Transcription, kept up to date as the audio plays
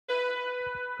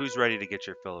Who's ready to get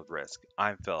your fill of Risk?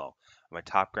 I'm Phil. I'm a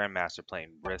top Grandmaster playing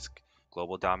Risk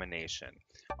Global Domination.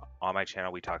 On my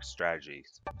channel, we talk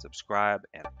strategies. Subscribe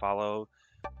and follow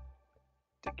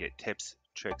to get tips,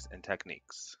 tricks, and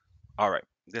techniques. All right,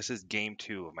 this is game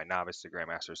 2 of my Novice to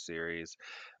Grandmaster series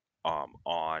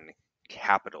on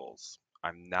capitals.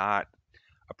 I'm not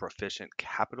a proficient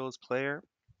capitals player,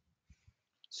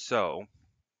 so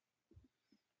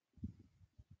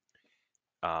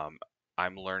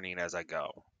I'm learning as I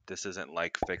go. This isn't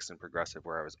like fixed and progressive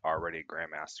where I was already a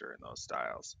Grandmaster in those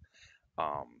styles.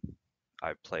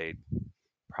 I've played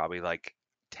probably like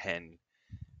 10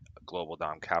 Global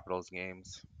Dom Capitals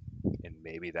games and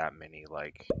maybe that many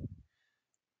like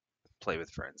Play with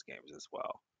Friends games as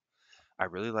well. I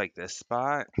really like this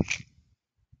spot. I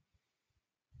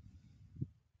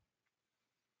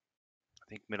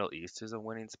think Middle East is a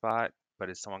winning spot, but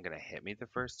is someone going to hit me the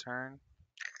first turn?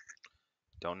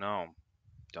 Don't know.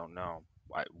 Don't know.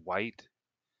 White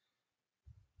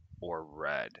or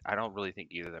red? I don't really think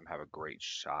either of them have a great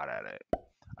shot at it.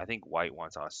 I think white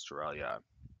wants Australia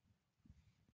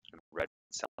and red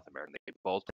South America. They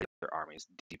both play their armies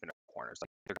deep in the corners. Like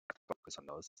they're going to focus on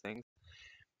those things,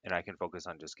 and I can focus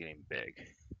on just getting big.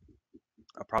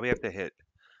 I'll probably have to hit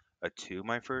a 2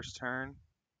 my first turn.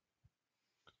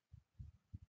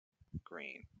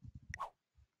 Green.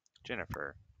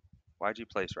 Jennifer, why'd you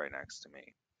place right next to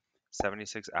me?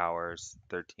 76 hours,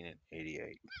 13 and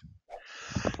 88.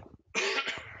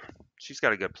 She's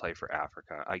got a good play for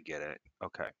Africa. I get it.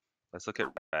 Okay, let's look at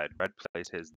red. Red plays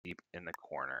his deep in the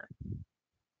corner.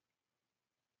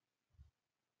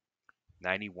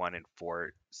 91 and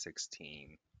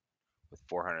 416 with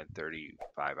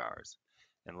 435 hours.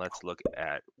 And let's look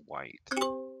at white.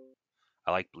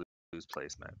 I like blue's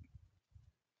placement.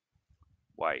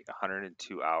 White,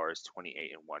 102 hours,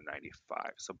 28 and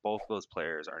 195. So both those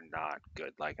players are not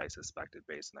good, like I suspected,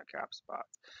 based on their cap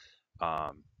spots.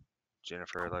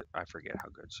 Jennifer, I forget how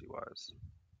good she was.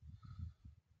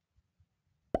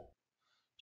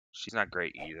 She's not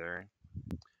great either,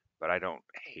 but I don't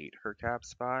hate her cap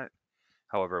spot.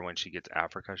 However, when she gets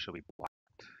Africa, she'll be blocked.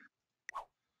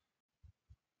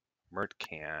 Mert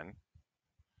can.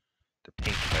 The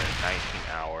pink player, 19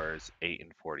 hours, 8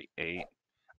 and 48.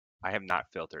 I have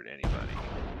not filtered anybody.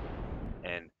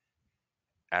 And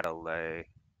Adelaide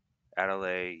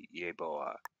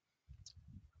Yeboah.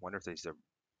 Wonder if these are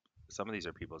some of these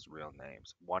are people's real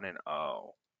names. 1 and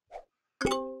 0.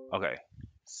 Okay,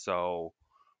 so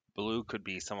blue could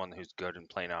be someone who's good in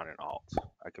playing on an alt.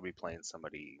 I could be playing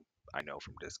somebody I know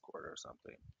from Discord or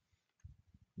something.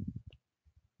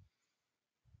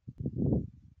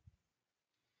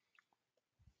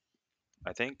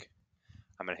 I think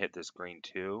I'm gonna hit this green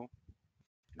too.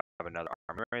 I have another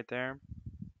army right there.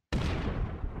 I'm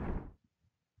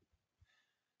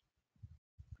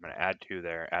gonna add 2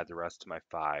 there, add the rest to my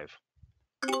 5,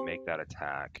 make that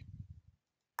attack.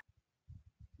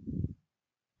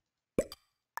 And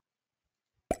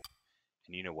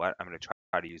you know what? I'm gonna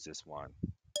try to use this one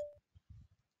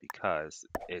because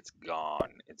it's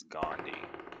gone. It's Gandhi.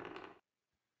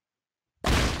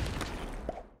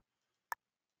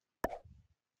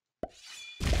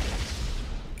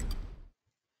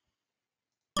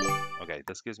 Okay,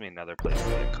 this gives me another place to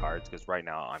get cards because right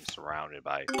now I'm surrounded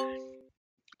by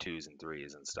 2s and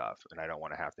 3s and stuff, and I don't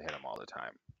want to have to hit them all the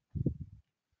time.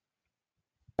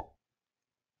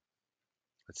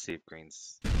 Let's see if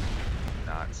green's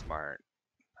not smart.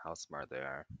 How smart they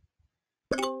are.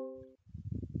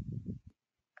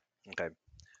 Okay,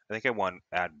 I think I want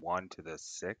to add 1 to the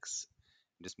 6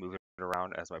 and just move it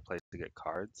around as my place to get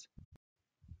cards.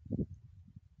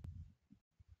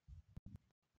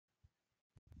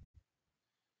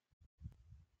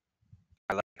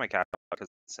 I like my capital because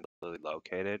it's centrally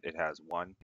located. It has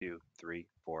 1, 2, 3,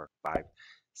 4, 5,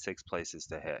 6 places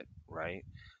to hit, right?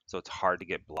 So it's hard to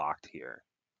get blocked here.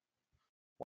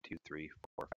 1, 2, 3,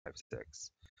 4, 5,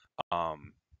 6.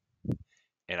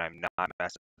 And I'm not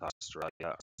messing with Australia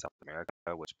or South America,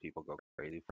 which people go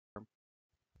crazy for.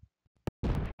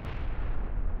 I'm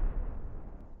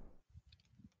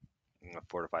gonna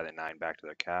fortify the 9 back to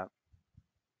their cap.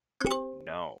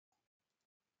 No.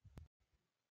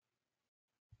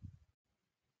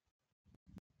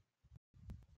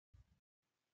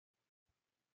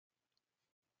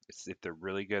 If they're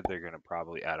really good, they're gonna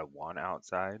probably add a 1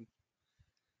 outside.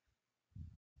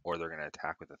 Or they're gonna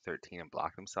attack with a 13 and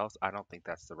block themselves. I don't think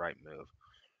that's the right move.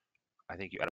 I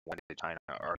think you add a 1 to China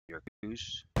or your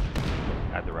Goosh.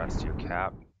 Add the rest to your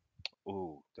cap.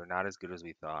 Ooh, they're not as good as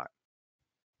we thought.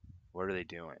 What are they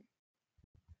doing?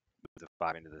 Move the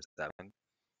 5 into the 7.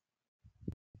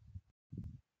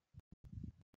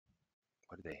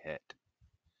 What did they hit?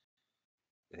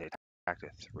 They attacked a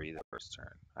 3 the first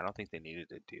turn. I don't think they needed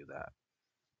to do that.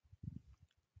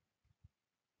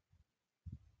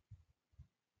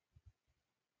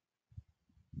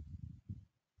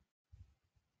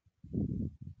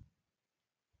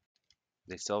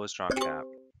 They still have a strong cap.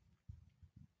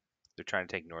 They're trying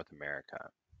to take North America.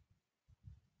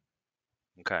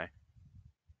 Okay.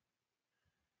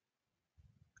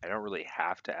 I don't really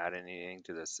have to add anything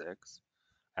to the 6.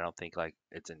 I don't think like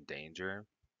it's in danger.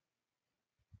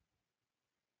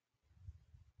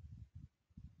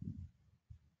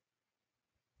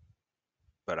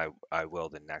 But I will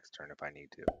the next turn if I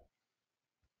need to.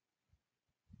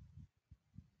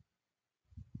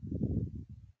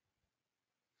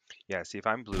 Yeah, see if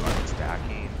I'm blue, I'm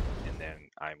stacking, and then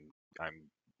I'm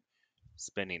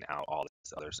spinning out all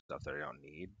this other stuff that I don't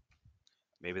need.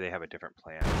 Maybe they have a different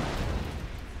plan.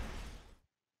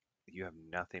 You have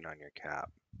nothing on your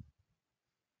cap.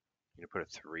 You put a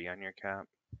 3 on your cap.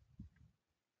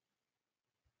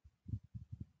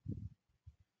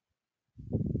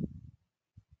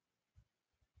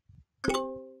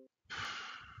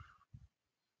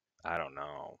 I don't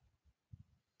know.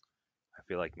 I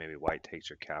feel like maybe white takes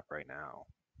your cap right now.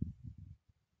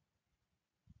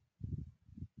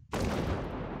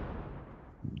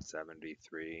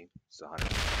 $73. So 100.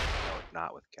 No,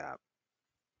 not with cap.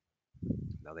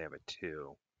 Now they have a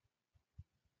 2.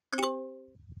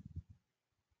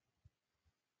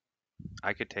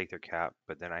 I could take their cap,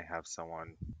 but then I have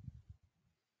someone.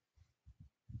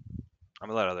 I'm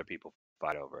gonna let other people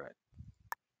fight over it.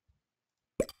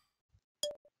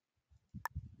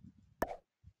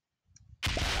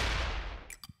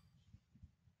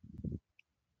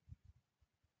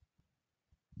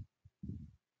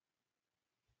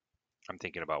 I'm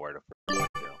thinking about where to first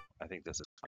go. I think this is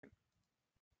fine.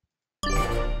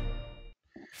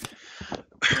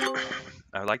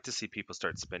 I would like to see people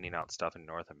start spinning out stuff in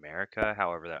North America.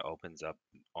 However, that opens up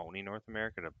owning North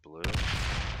America to blue.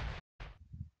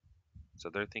 So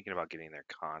they're thinking about getting their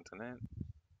continent.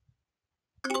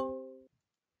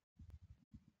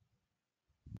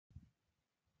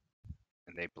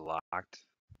 And they blocked.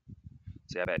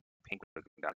 See, I bet pink would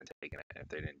have gotten taken it if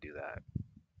they didn't do that.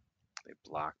 They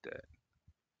blocked it.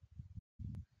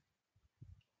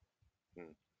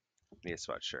 Need a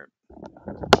sweatshirt.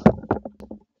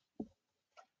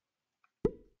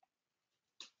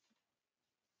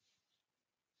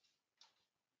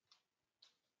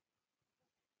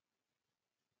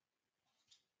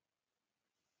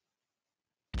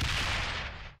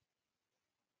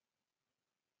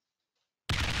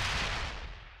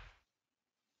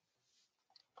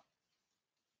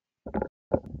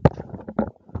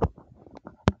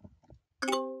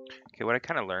 Okay, what I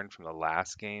kind of learned from the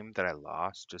last game that I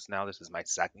lost just now, this is my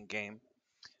second game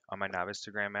on my Novice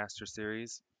to Grandmaster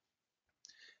series.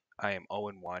 I am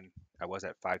 0-1. I was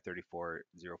at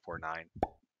 534,049,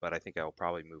 but I think I will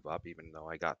probably move up even though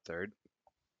I got third.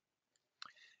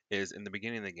 Is in the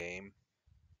beginning of the game,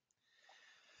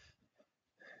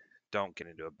 don't get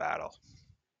into a battle.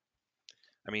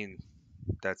 I mean,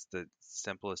 that's the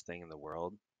simplest thing in the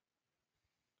world,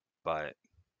 but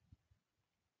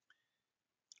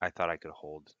I thought I could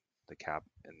hold the cap,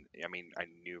 and I mean, I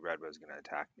knew red was going to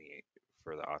attack me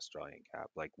for the Australian cap.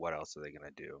 Like, what else are they going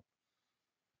to do?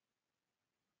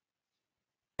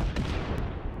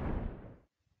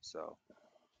 So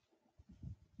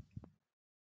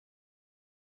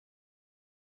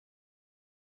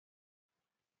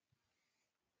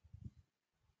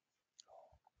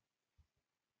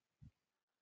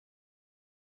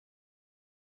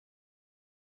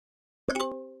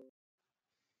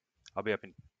I'll be up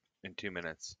in 2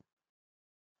 minutes.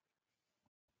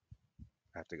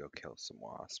 I have to go kill some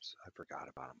wasps. I forgot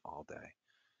about them all day.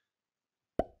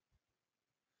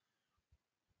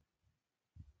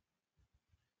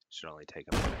 Should only take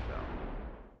a minute though.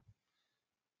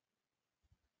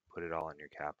 Put it all on your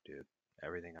cap, dude.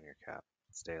 Everything on your cap.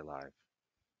 Stay alive.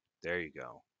 There you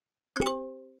go.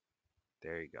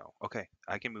 There you go. Okay,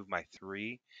 I can move my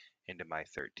 3 into my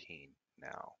 13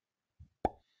 now.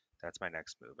 That's my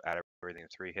next move. Add everything to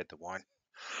 3, hit the 1.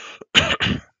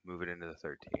 Move it into the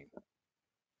 13.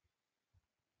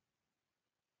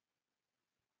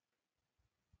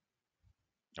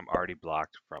 I'm already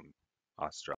blocked from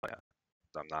Australia,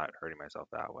 so I'm not hurting myself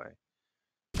that way.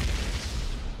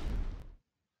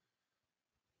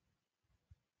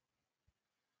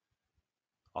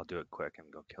 I'll do it quick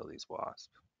and go kill these wasps.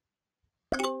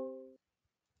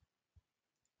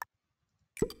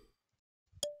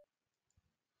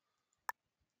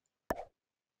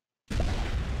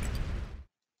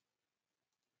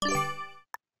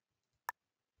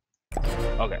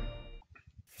 Okay.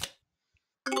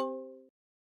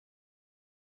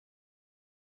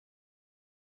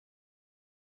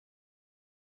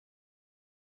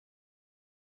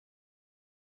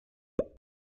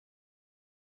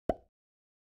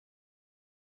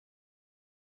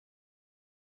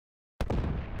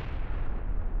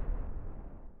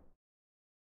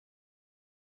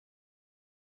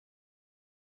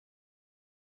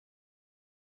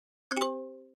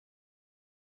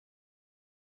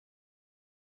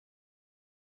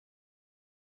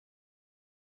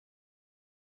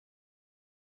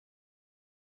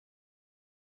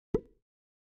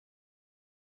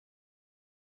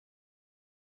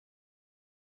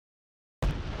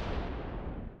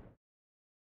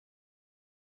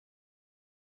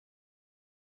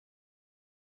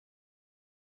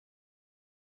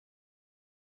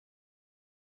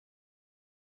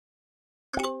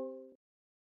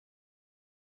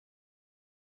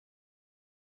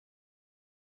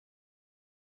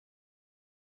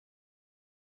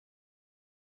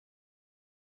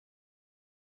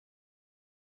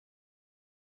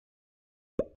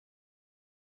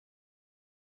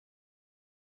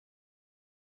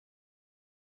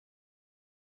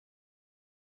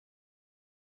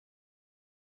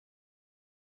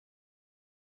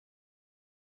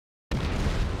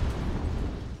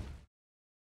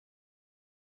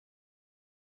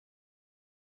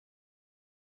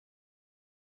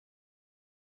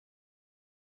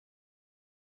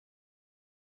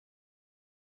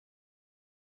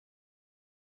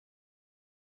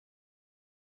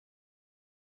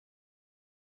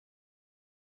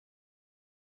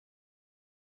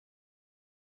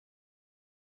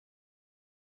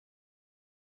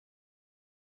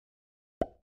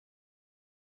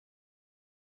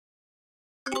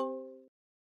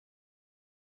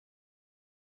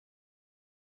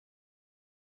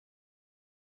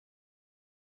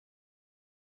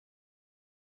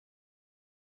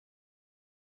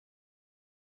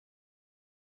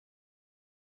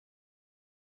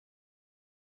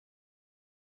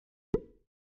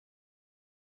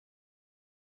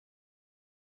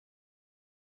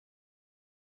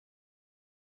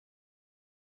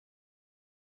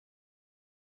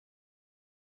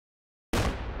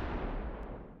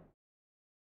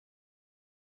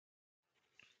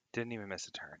 Didn't even miss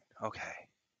a turn. Okay.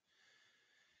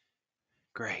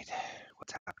 Great.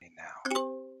 What's happening now?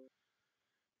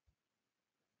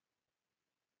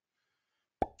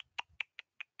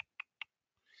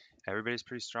 Everybody's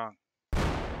pretty strong. I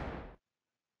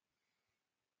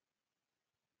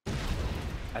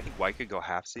think white could go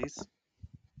halfsies,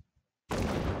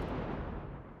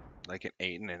 like an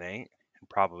 8 and an 8, and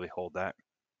probably hold that.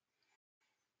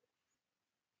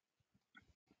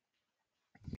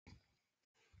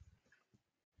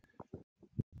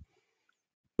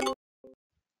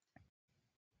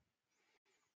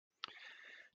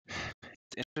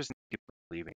 It's interesting people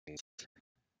leaving these.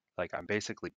 Like, I'm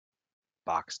basically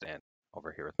boxed in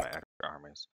over here with my extra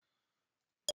armies.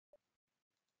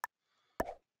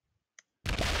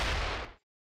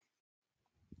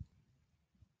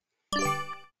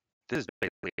 This is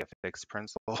basically a fixed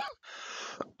principle.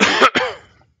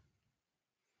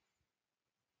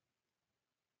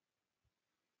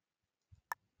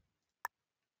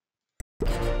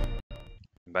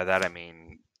 By that I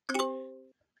mean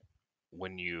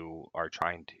when you are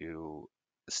trying to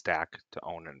stack to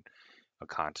own a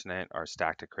continent or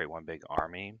stack to create one big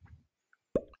army,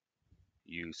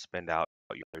 you spend out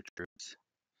your other troops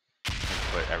and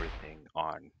put everything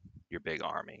on your big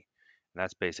army. And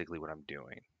that's basically what I'm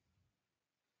doing.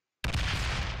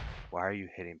 Why are you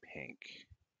hitting pink?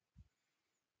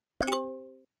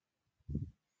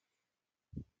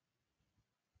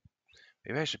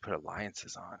 Maybe I should put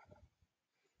alliances on.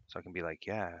 So I can be like,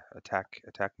 yeah, attack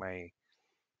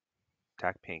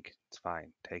pink. It's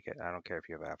fine. Take it. I don't care if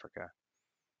you have Africa.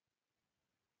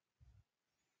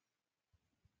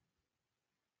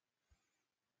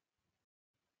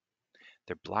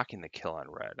 They're blocking the kill on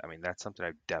red. I mean, that's something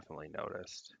I've definitely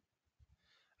noticed.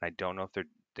 I don't know if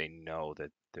they know that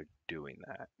they're doing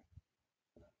that.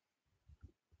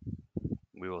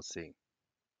 We will see.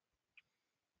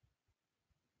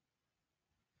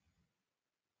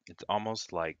 It's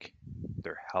almost like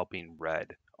they're helping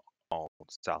red own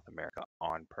South America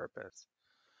on purpose.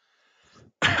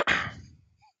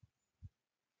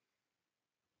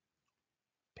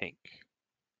 Pink.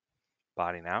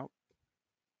 Botting out.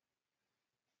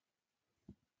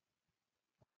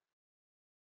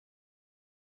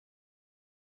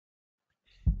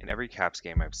 In every Caps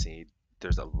game I've seen,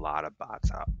 there's a lot of bot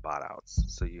outs.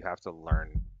 So you have to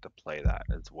learn to play that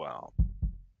as well.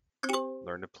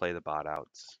 Learn to play the bot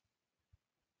outs.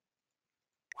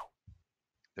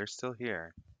 They're still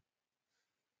here.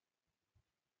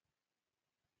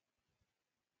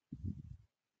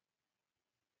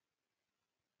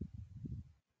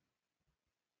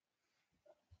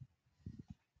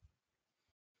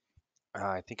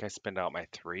 I think I spend out my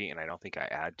 3, and I don't think I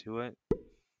add to it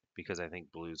because I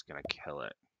think blue's gonna kill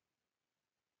it.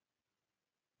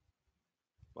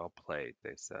 Well played,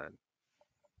 they said.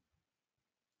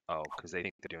 Oh, because they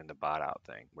think they're doing the bot out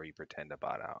thing where you pretend to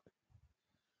bot out.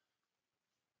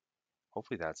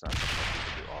 Hopefully that's not something that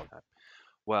people do all the time.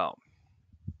 Well,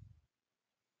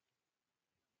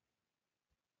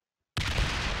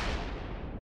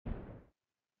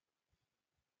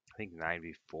 I think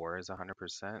 9v4 is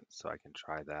 100%, so I can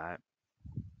try that.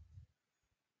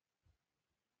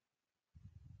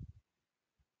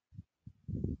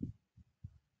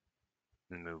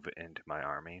 And move it into my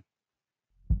army.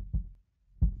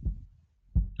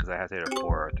 Because I have to hit a 4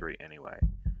 or a 3 anyway.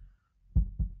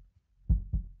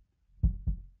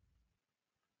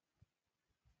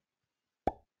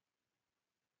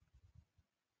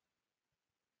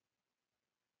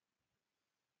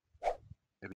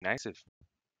 It'd be nice if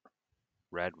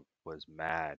red was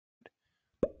mad.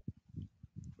 What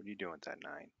are you doing with that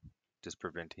 9? Just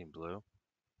preventing blue?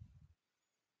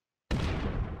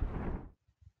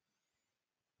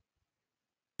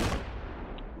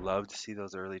 Love to see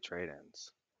those early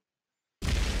trade-ins.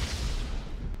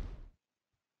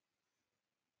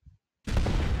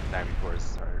 9v4 is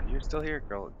started. You're still here,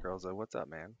 girls. What's up,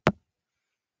 man?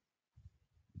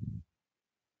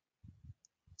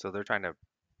 So they're trying to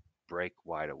break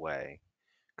white away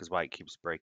because white keeps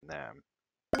breaking them.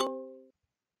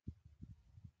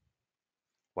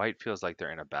 White feels like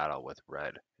they're in a battle with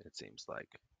red, it seems like.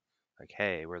 Like,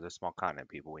 hey, we're the small continent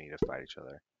people. We need to fight each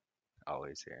other.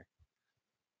 Always here.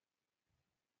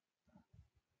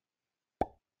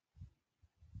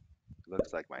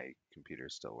 Looks like my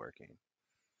computer's still working.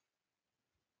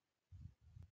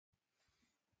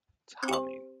 It's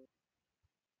humming.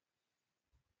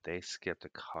 They skipped a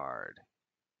card.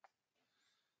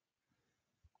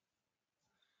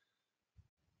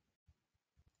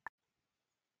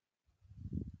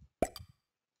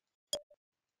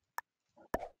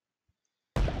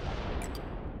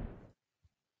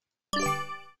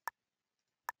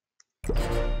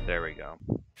 There we go.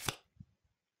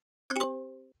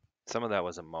 Some of that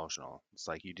was emotional. It's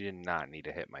like you did not need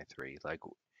to hit my 3. Like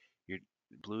your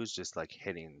blue's just like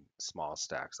hitting small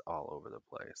stacks all over the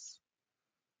place.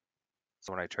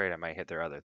 So when I trade, I might hit their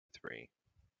other 3.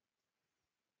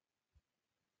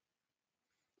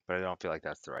 But I don't feel like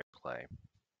that's the right play.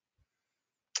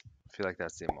 I feel like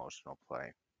that's the emotional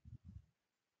play.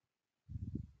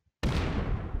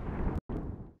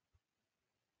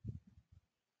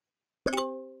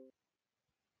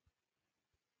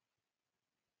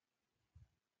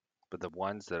 But the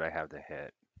ones that I have to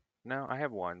hit, no, I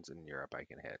have ones in Europe I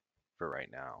can hit for right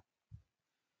now.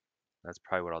 That's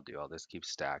probably what I'll do. I'll just keep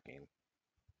stacking.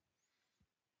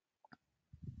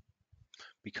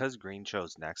 Because green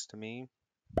chose next to me,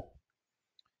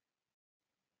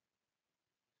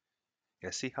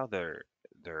 yeah, see how they're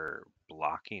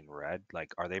blocking red?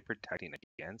 Like, are they protecting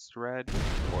against red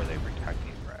or are they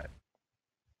protecting red?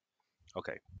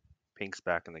 Okay, pink's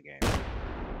back in the game.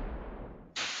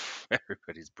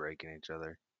 Everybody's breaking each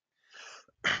other.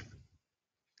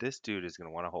 This dude is going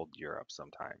to want to hold Europe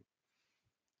sometime.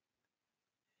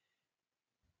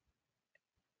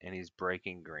 And he's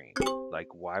breaking green. Like,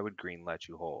 why would green let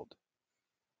you hold?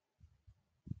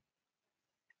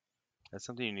 That's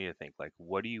something you need to think. Like,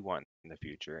 what do you want in the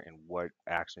future, and what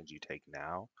actions you take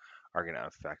now are going to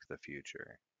affect the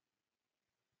future?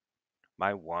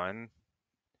 My 1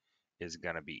 is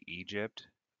going to be Egypt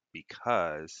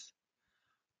because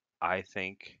I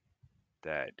think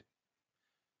that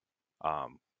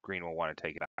green will want to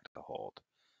take it back to hold.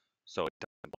 So it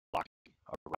doesn't block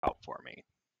a route for me.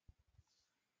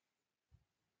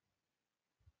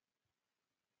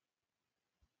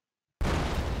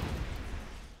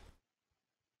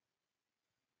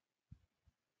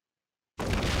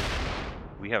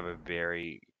 We have a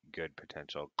very good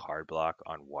potential card block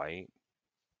on white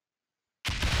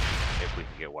if we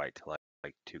can get white to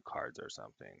like 2 cards or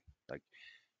something. Like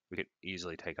we could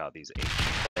easily take out these 8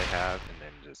 they have and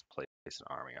then just place an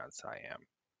army on Siam.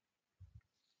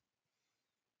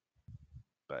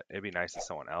 But it'd be nice if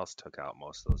someone else took out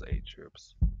most of those 8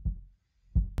 troops.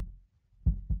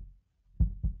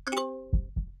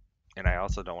 And I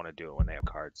also don't want to do it when they have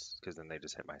cards, because then they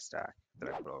just hit my stack that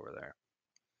I put over there.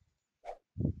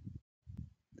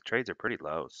 The trades are pretty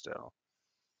low still.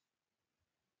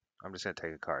 I'm just going to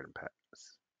take a card and pass.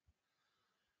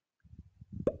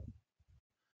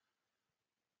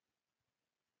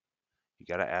 You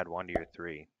got to add 1 to your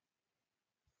 3.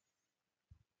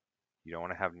 You don't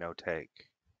want to have no take.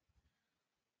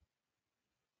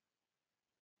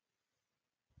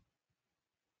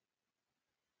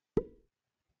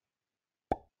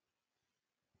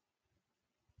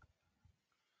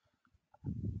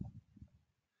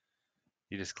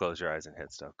 You just close your eyes and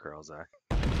hit stuff, girls.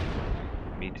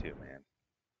 Me too, man.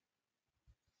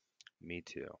 Me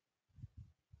too.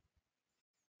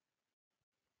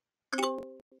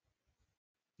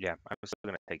 Yeah, I'm still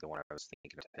gonna take the one I was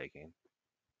thinking of taking,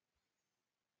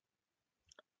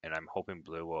 and I'm hoping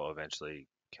blue will eventually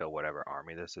kill whatever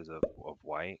army this is of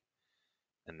white,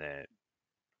 and then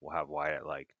we'll have white at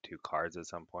like 2 cards at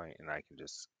some point, and I can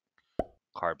just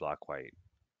card block white,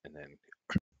 and then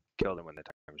kill them when the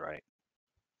time's right.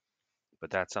 But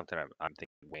that's something I'm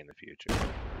thinking way in the future.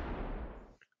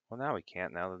 Well, now we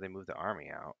can't. Now that they moved the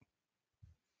army out,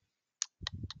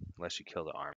 unless you kill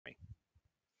the army.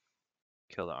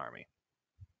 Kill the army.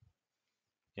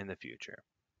 In the future.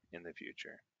 In the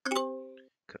future.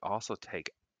 Could also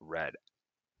take red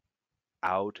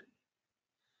out.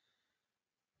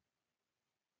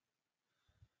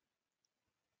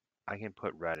 I can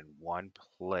put red in one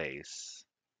place,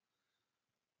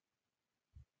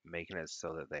 making it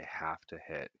so that they have to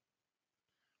hit.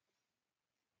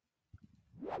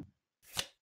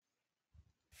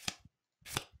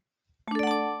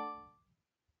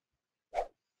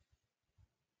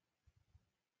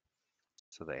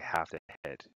 So they have to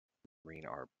hit green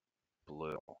or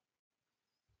blue. I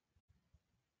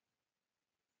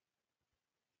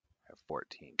have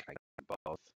 14. Can I get them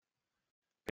both?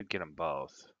 I could get them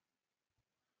both.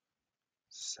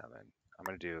 7. I'm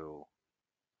going to do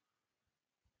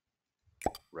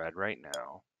red right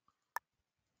now.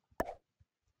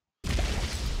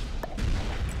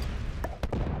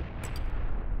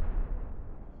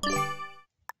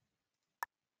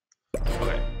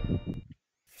 Okay.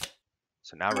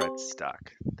 So now red's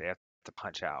stuck. They have to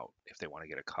punch out if they want to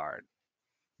get a card.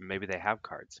 Maybe they have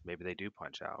cards. Maybe they do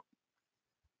punch out.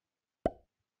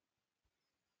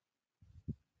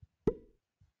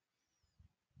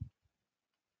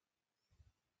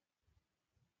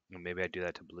 And maybe I do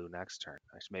that to blue next turn.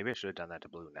 Maybe I should have done that to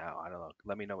blue now. I don't know.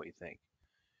 Let me know what you think.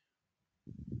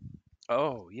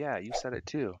 Oh, yeah, you said it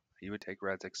too. You would take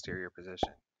red's exterior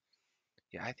position.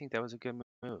 Yeah, I think that was a good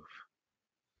move.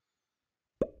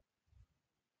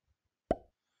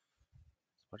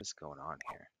 What is going on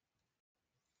here?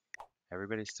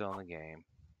 Everybody's still in the game.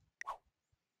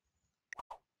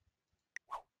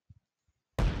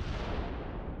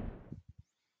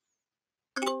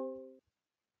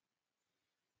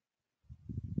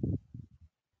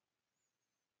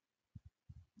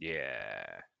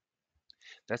 Yeah.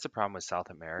 That's the problem with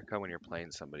South America when you're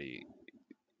playing somebody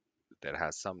that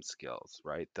has some skills,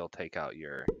 right? They'll take out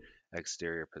your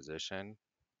exterior position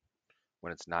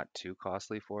when it's not too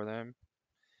costly for them,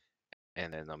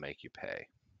 and then they'll make you pay.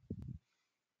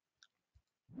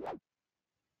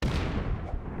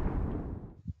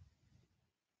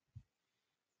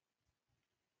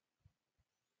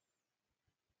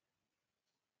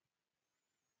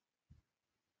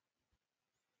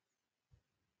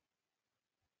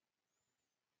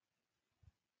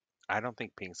 I don't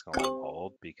think pink's gonna let them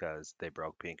hold because they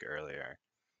broke pink earlier.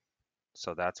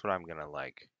 So that's what I'm gonna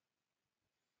like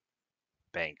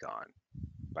bank on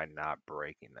by not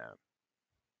breaking them.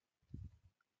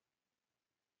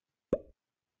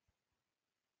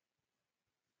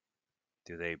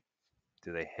 Do they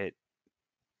hit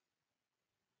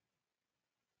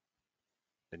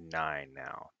the 9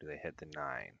 now? Do they hit the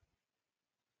 9?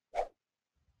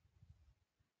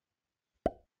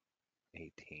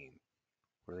 18.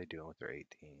 What are they doing with their 18?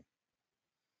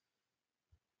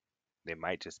 They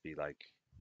might just be like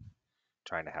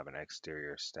trying to have an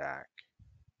exterior stack.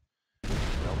 Nope,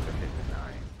 they hit the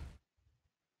 9.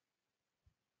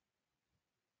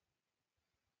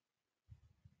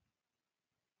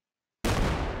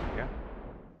 Yeah.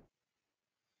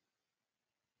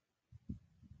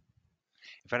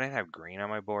 If I didn't have green on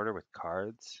my border with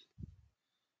cards,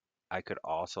 I could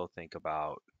also think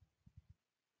about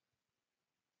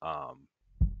um,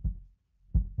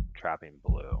 trapping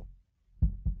blue,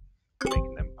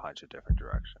 making them punch a different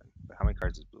direction. But how many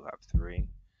cards does blue have? 3?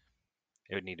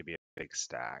 It would need to be a big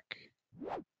stack.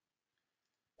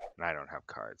 And I don't have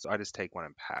cards. So I just take one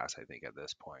and pass, I think, at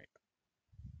this point.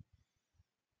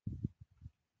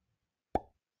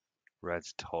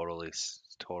 Red's totally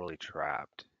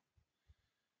trapped.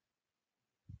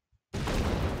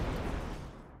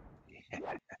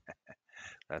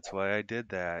 That's why I did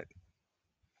that.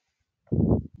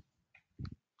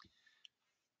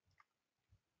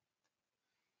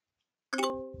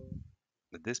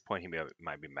 At this point,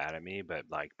 might be mad at me, but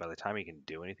like by the time he can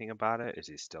do anything about it, is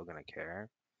he still gonna care?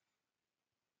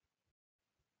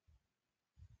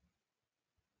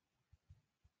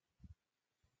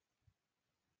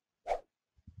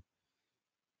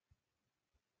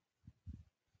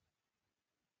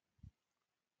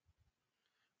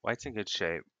 White's in good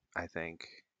shape, I think,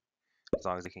 as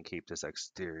long as he can keep this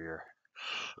exterior.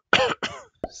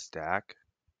 Stack.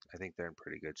 I think they're in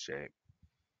pretty good shape.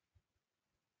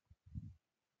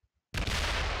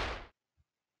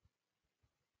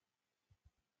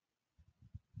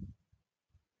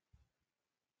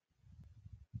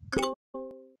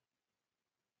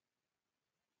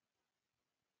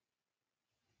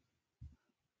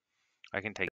 I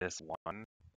can take this one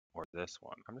or this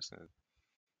one. I'm just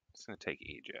gonna take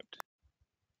Egypt.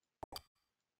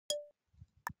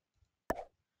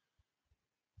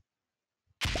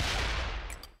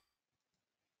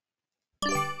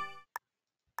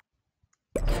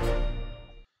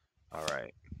 All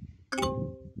right.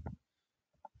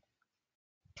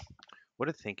 What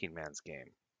a thinking man's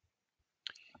game.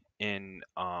 In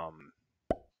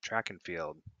track and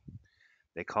field,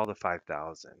 they call the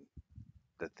 5,000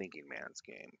 the thinking man's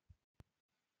game.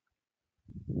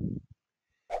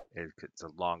 It's a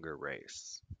longer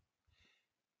race.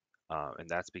 And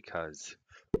that's because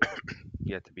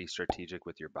you have to be strategic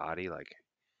with your body, like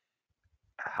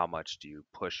how much do you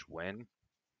push when?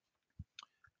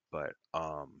 But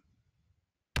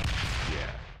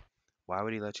yeah. Why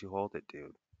would he let you hold it,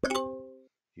 dude?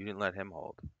 You didn't let him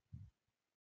hold.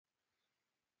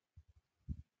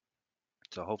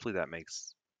 So hopefully that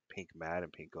makes Pink mad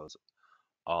and Pink goes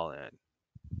all in.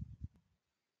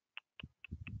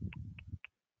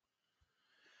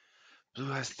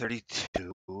 Blue has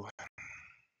 32,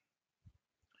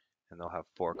 and they'll have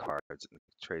 4 cards, and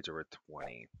trades are worth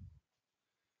 20,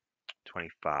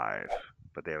 25,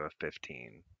 but they have a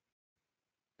 15.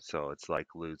 So it's like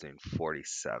losing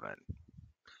 47.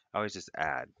 I always just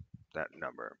add that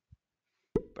number,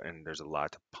 and there's a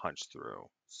lot to punch through.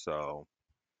 So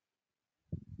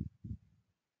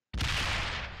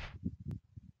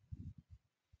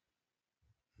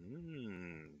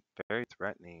very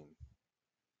threatening.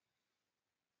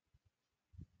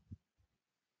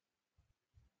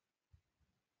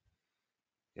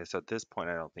 Yeah, so at this point,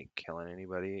 I don't think killing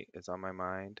anybody is on my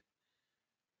mind.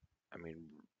 I mean,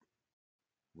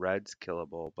 red's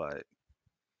killable, but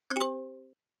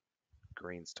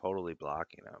green's totally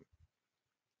blocking him.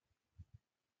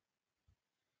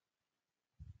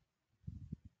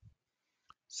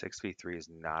 6v3 is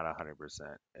not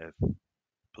 100% if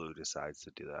blue decides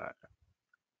to do that.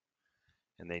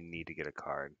 And they need to get a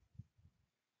card.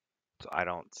 So I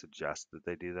don't suggest that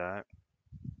they do that.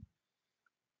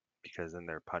 Because then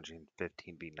they're punching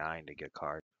 15b9 to get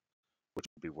card, which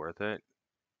would be worth it,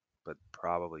 but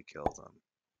probably kills them.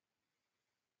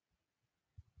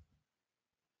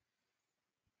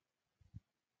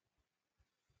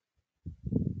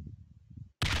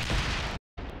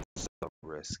 So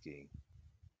risky.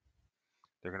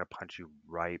 They're going to punch you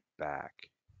right back.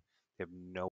 They have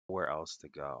nowhere else to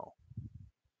go.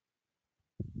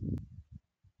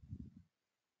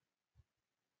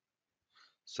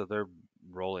 So they're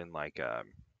rolling like a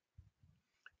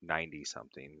 90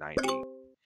 something, 90.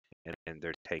 And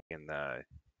they're taking the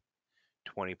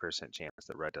 20% chance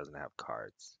that red doesn't have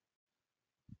cards.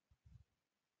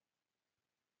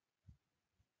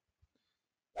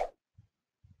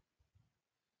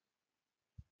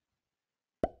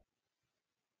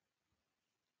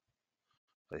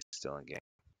 They're still in game.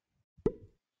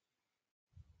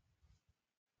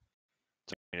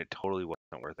 So, I mean, it totally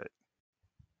wasn't worth it.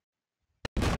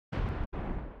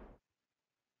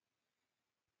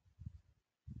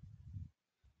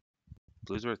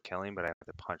 Blue's worth killing, but I have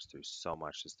to punch through so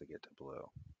much just to get to blue.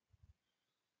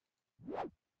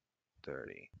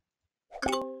 30.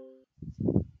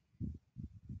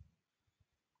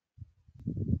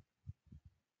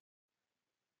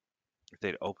 If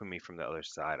they'd open me from the other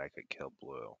side, I could kill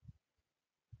blue.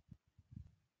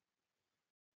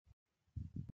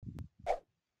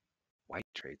 White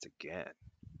trades again.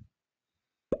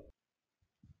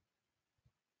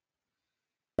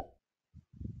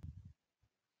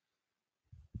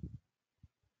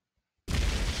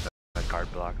 I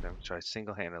card block them. Should I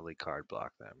single-handedly card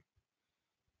block them?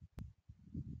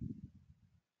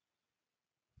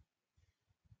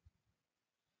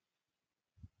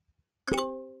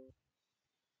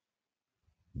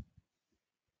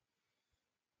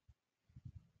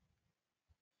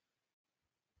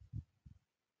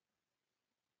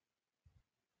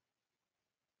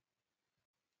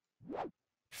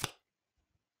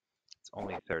 It's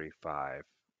only 35,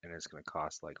 and it's going to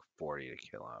cost like 40 to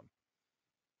kill him.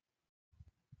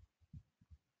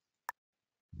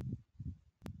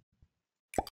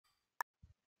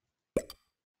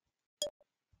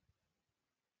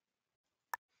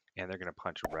 And they're going to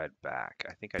punch red back.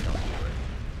 I think I don't do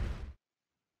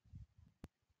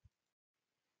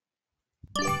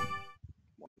it.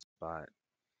 One spot.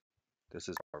 This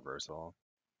is reversal.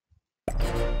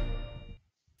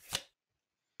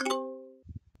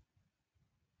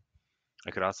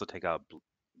 I could also take out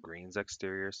green's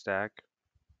exterior stack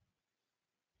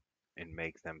and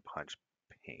make them punch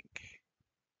pink.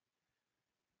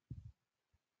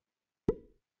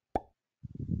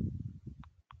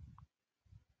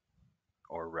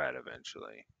 Or red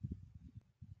eventually.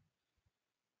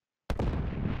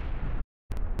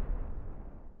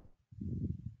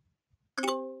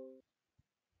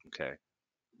 Okay.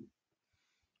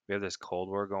 We have this Cold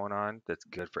War going on that's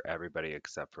good for everybody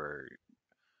except for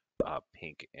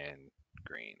pink and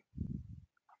green.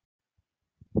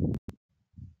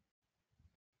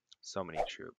 So many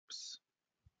troops.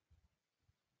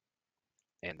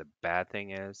 And the bad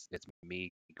thing is, it's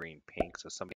me, green, pink, so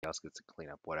somebody else gets to clean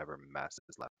up whatever mess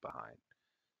is left behind.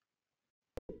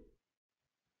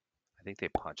 I think they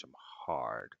punch them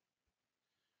hard.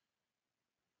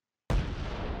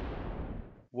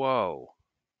 Whoa.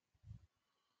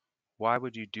 Why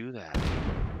would you do that?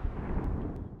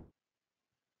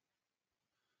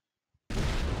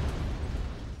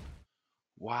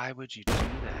 Why would you do that?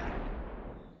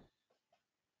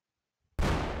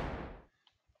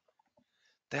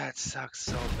 That sucks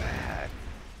so bad.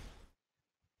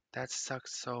 That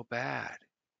sucks so bad.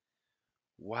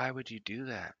 Why would you do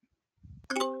that?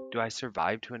 Do I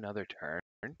survive to another turn?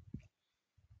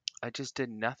 I just did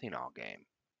nothing all game.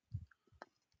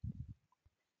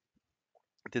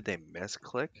 Did they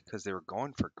misclick? Because they were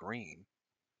going for green.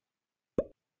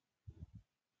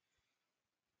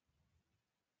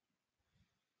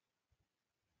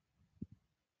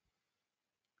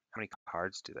 How many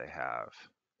cards do they have?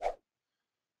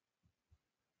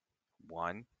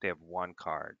 One? They have one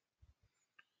card.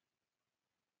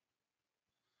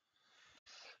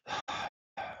 I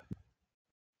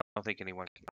don't think anyone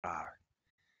can. I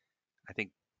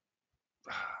think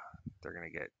they're going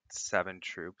to get 7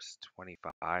 troops,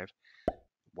 25.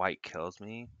 White kills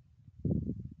me.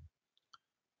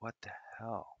 What the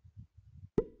hell?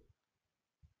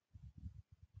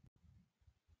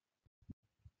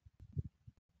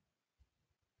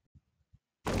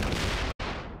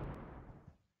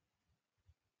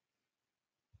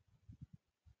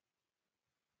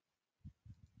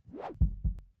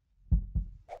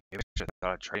 Maybe I should have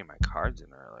thought of trading my cards in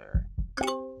earlier.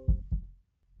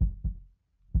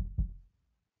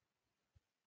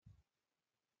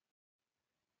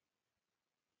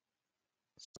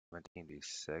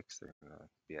 17d6. They're gonna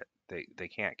be at, they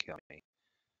can't kill me.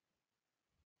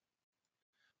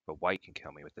 But white can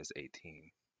kill me with this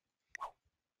 18.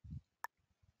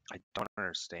 I don't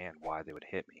understand why they would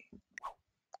hit me.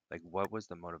 Like, what was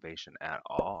the motivation at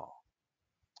all?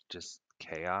 Just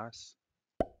chaos?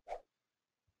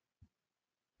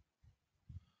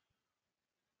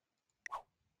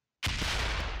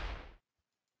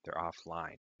 They're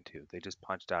offline, too. They just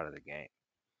punched out of the game.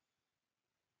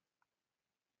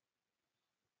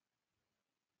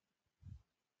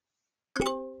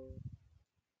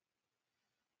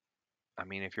 I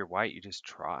mean, if you're white, you just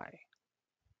try.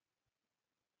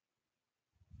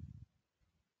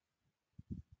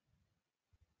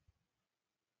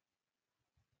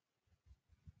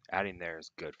 Adding there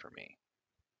is good for me.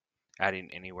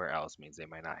 Adding anywhere else means they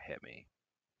might not hit me.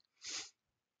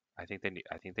 I think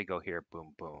they go here,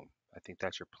 boom, boom. I think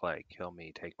that's your play. Kill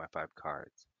me, take my 5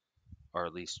 cards. Or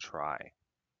at least try.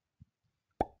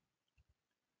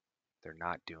 They're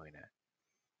not doing it.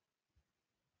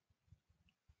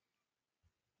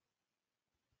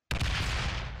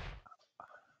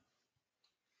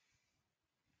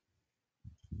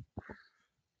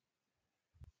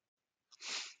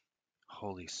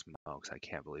 Holy smokes, I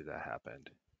can't believe that happened.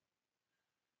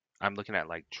 I'm looking at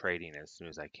like trading as soon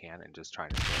as I can and just trying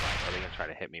to survive. Are they gonna try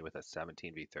to hit me with a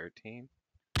 17v13?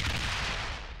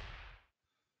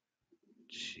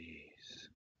 Jeez.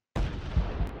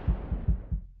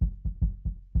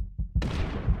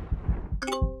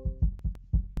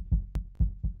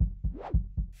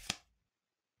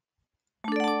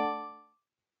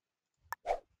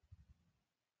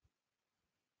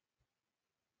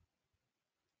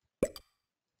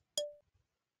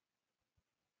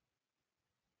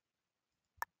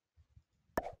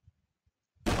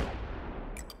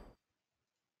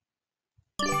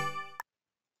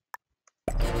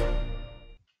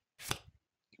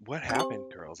 What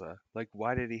happened, Girlza? Like,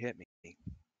 why did he hit me?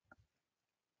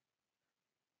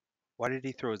 Why did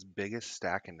he throw his biggest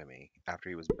stack into me after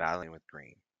he was battling with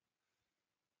green?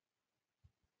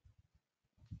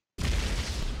 I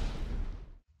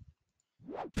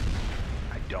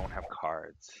don't have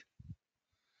cards.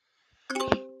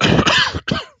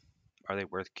 Are they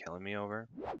worth killing me over?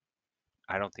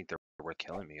 I don't think they're worth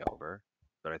killing me over,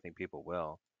 but I think people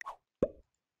will.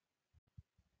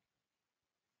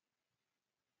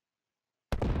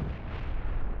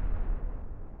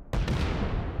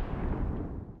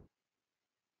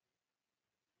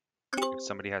 If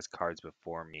somebody has cards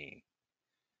before me,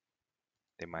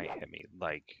 they might hit me.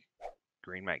 Like,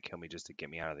 green might kill me just to get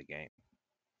me out of the game.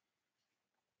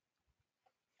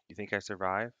 You think I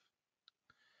survive?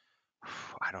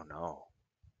 I don't know.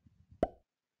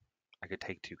 I could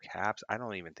take 2 caps. I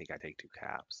don't even think I take 2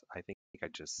 caps. I think I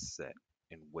just sit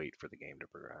and wait for the game to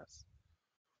progress.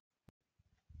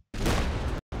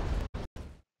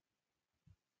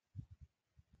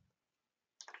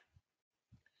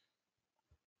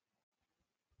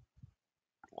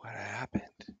 What happened?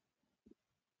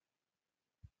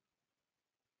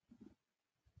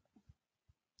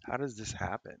 How does this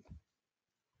happen?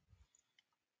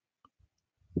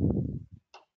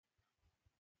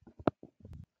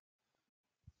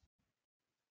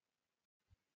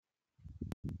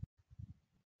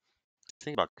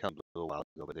 Think about killing blue a while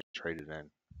ago, but they traded in.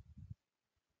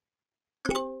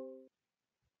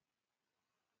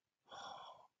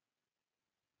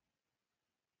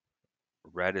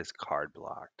 Red is card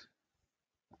blocked.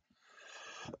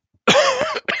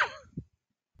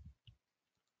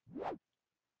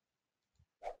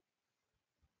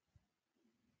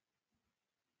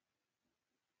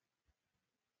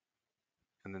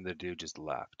 And then the dude just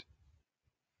left.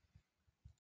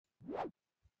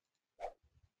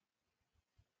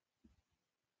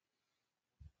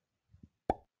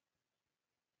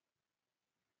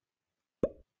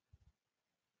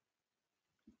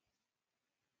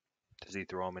 Does he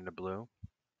throw him into blue?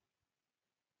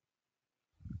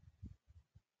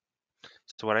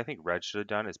 So what I think red should have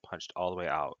done is punched all the way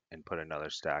out and put another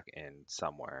stack in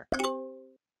somewhere.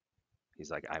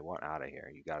 He's like, I want out of here.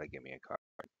 You gotta give me a card.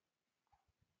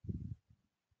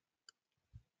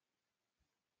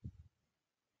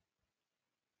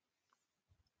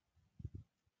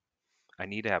 I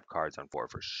need to have cards on 4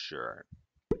 for sure.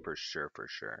 For sure, for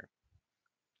sure.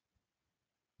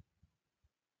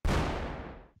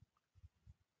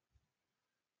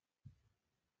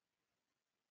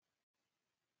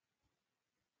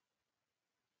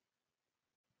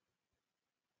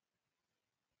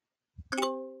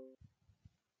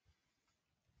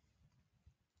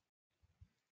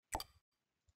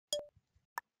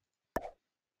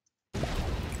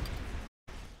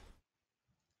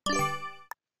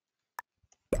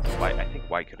 White, I think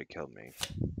white could have killed me.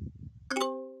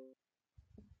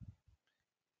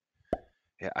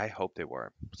 Yeah, I hope they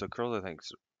were. So Curler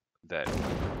thinks that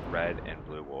red and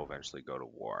blue will eventually go to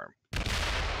war.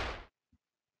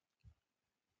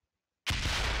 I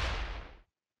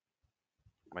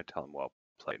might tell him well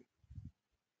played.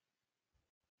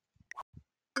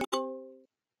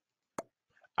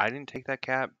 I didn't take that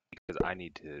cap because I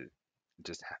need to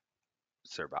just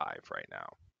survive right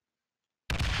now.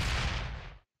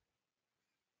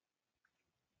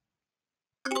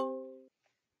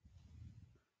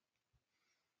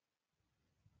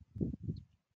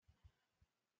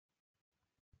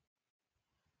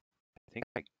 I think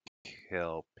I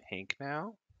kill pink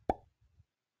now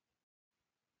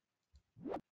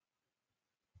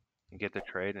and get the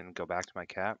trade and go back to my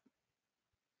cap.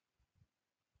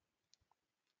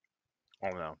 Oh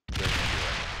no, they're gonna do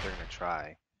it. They're gonna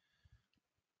try.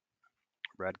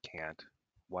 Red can't.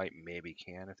 White maybe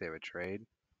can if they have a trade.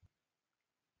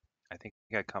 I think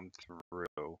I come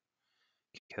through,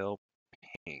 kill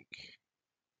pink,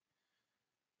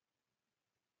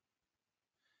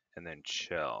 and then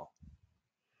chill.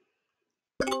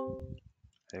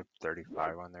 They have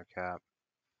 35 on their cap.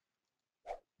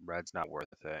 Red's not worth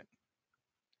it.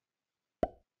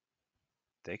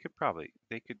 They could.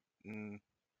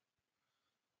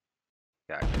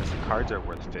 Yeah, because the cards are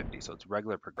worth 50, so it's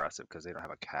regular progressive because they don't have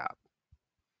a cap.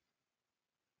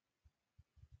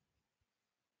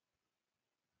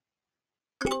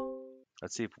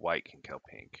 Let's see if white can kill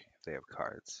pink if they have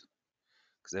cards.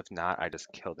 Because if not, I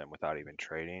just kill them without even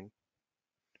trading,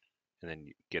 and then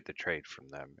you get the trade from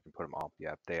them and put them all.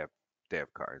 Yeah, they have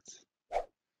cards.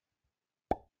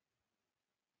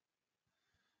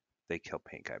 They kill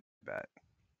pink, I bet.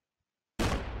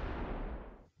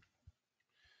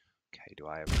 Okay, do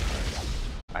I have cards?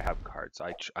 I have cards.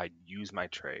 So I use my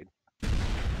trade.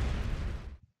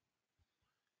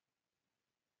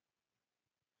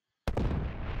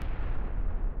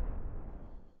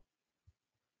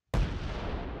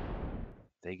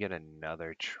 They get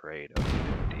another trade of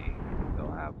 50.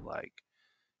 They'll have like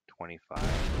 25,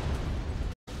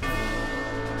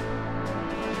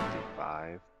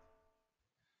 55.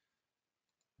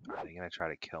 Are they gonna try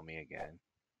to kill me again?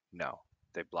 No,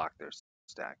 they blocked their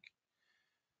stack.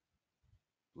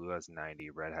 Blue has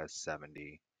 90, red has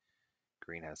 70,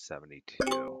 green has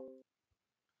 72.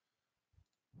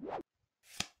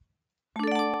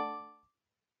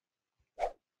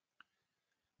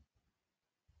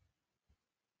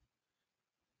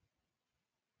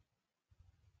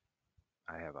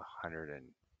 I have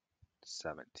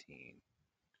 117,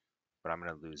 but I'm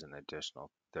going to lose an additional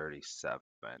 37.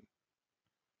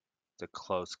 It's a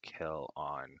close kill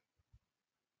on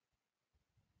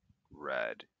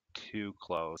red. Too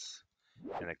close,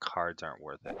 and the cards aren't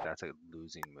worth it. That's a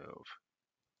losing move.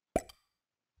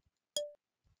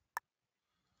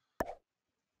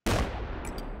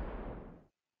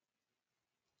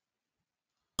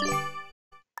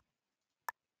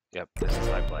 Yep, this is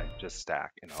my play. Just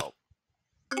stack and hope.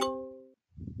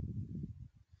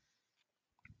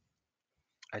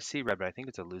 I see red, but I think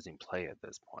it's a losing play at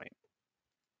this point.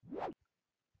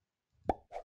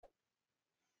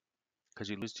 Because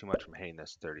you lose too much from hitting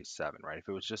this 37, right? If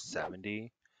it was just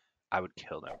 70, I would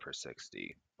kill them for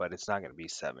 60. But it's not going to be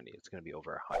 70. It's going to be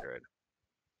over 100.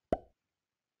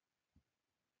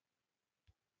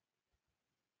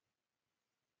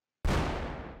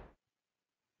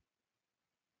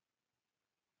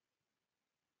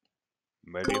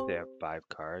 Maybe if they have 5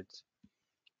 cards,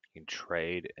 you can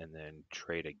trade and then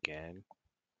trade again.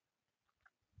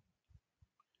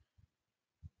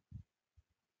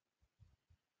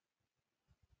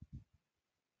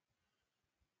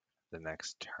 The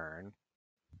next turn.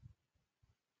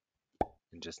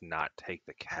 And just not take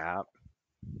the cap.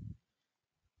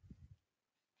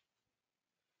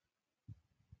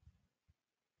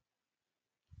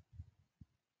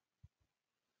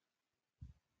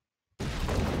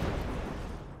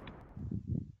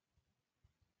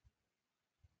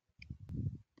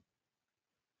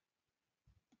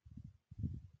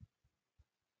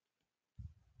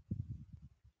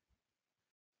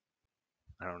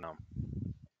 I don't know.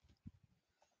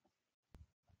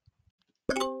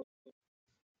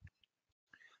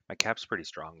 My cap's pretty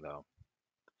strong, though.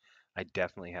 I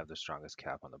definitely have the strongest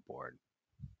cap on the board.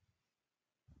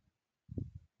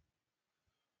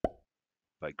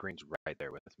 But green's right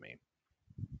there with me.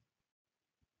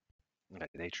 Okay,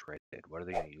 they traded. What are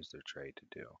they going to use their trade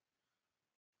to do?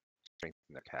 Strengthen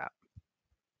their cap.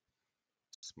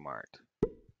 Smart.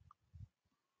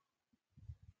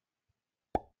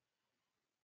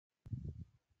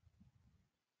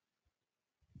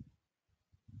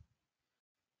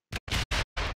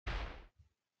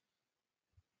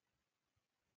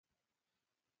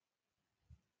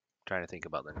 Trying to think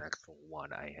about the next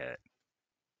one I hit.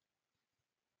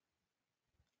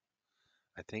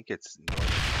 I think it's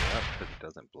Novice up because it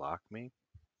doesn't block me.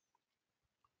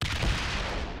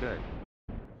 Good.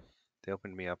 They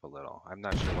opened me up a little. I'm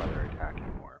not sure why they're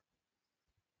attacking more.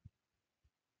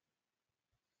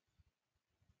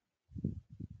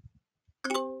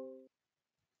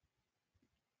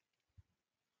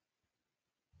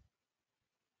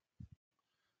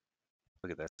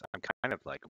 Look at this. I'm kind of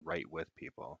like right with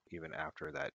people, even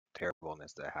after that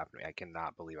terribleness that happened to me. I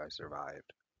cannot believe I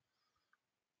survived.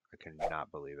 I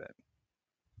cannot believe it.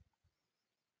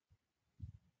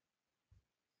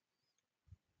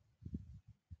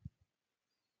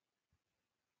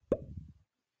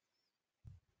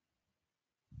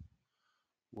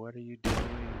 What are you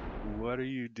doing? What are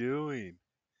you doing?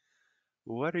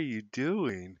 What are you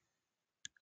doing?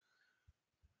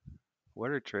 What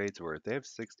are trades worth? They have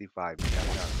 65 cap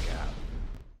on cap.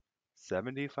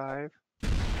 75?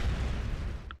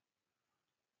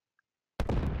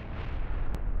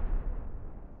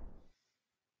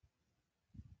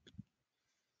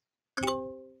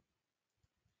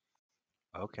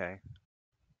 Okay.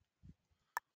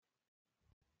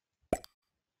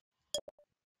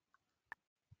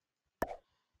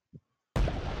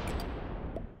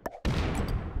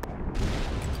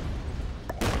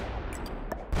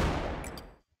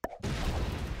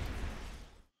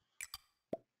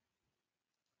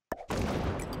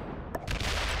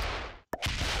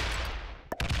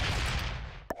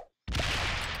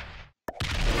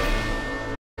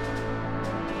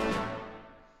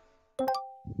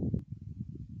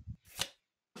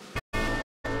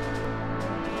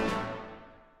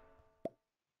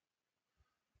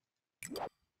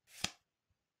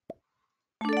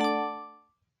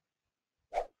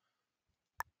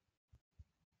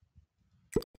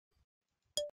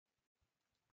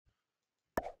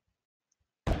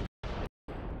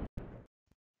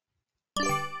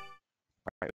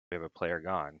 Alright, we have a player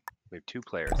gone. We have 2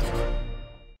 players gone.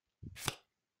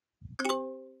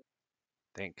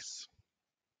 Thanks.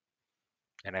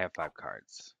 And I have 5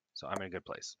 cards. So I'm in a good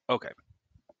place. Okay.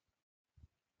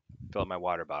 Fill up my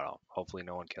water bottle. Hopefully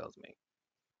no one kills me.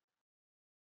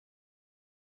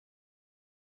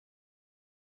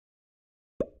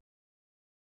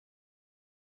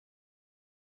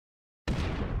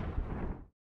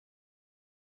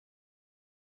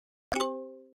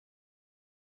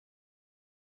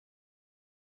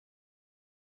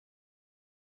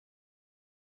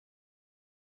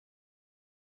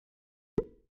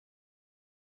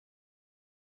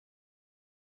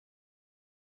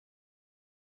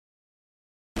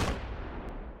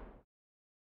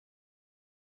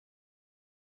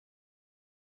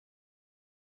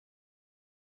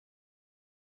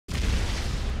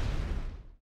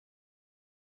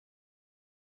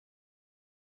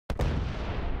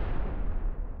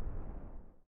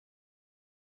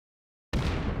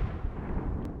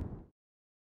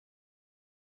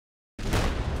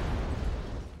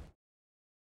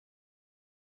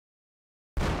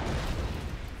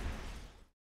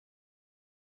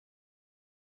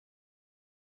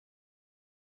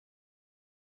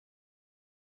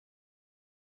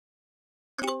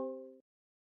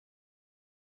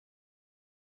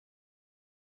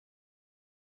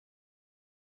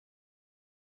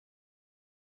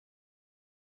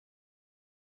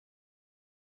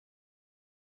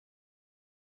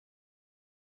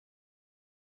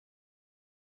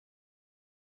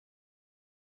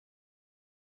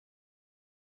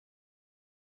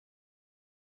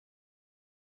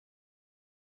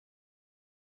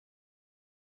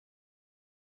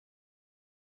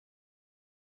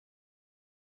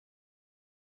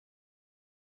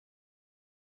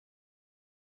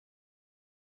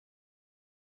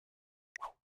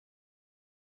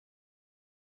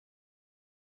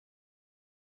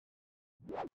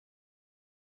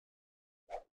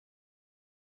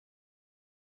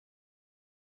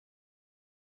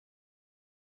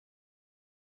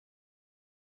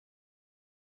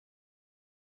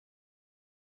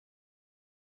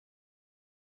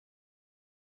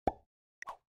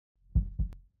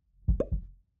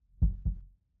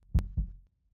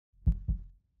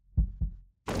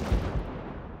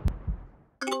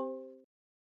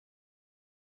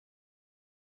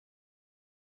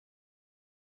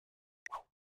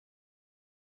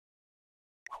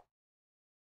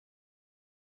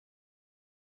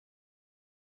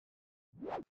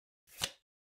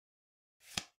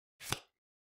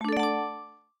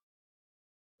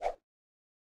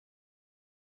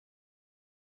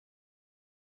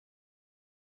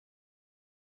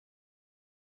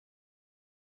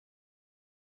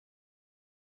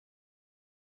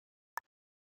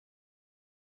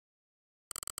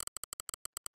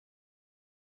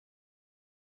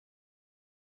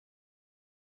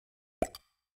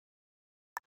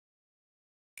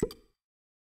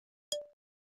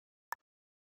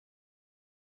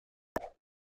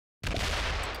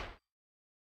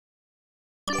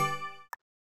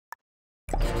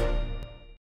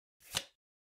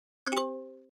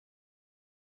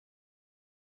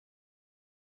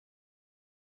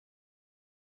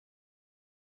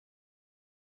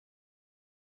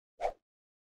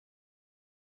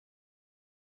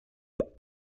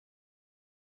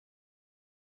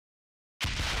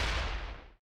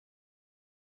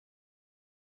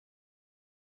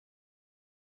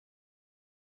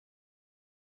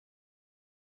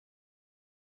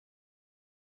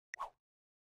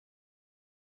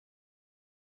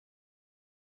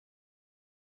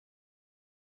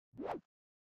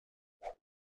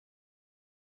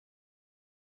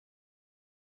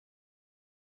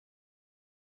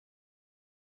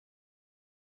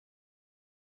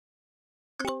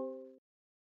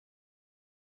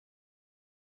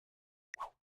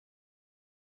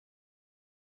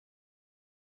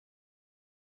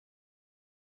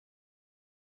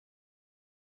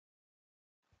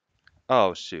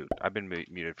 Oh, shoot. I've been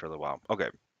muted for a little while. Okay.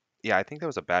 Yeah, I think that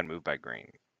was a bad move by green.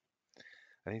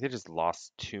 I think they just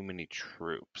lost too many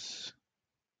troops.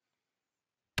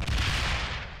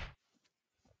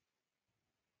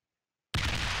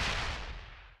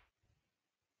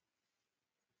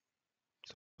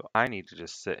 So I need to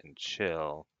just sit and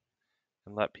chill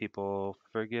and let people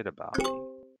forget about me.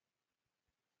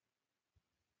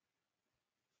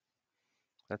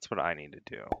 That's what I need to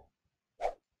do.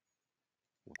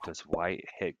 Does white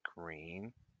hit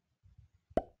green?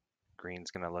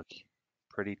 Green's gonna look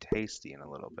pretty tasty in a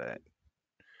little bit.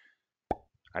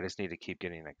 I just need to keep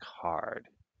getting a card.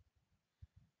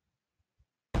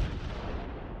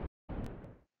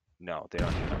 No, they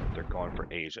don't hit him. They're going for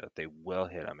Asia. They will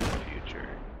hit him in the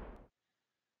future.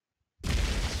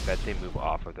 I bet they move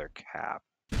off of their cap.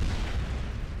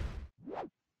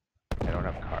 I don't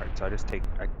have cards, so I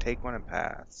take one and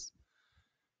pass.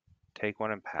 Take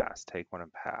one and pass. Take one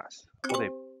and pass. Oh, they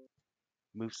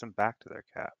move some back to their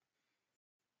cap.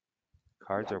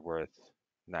 Cards are worth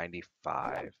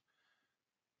 95.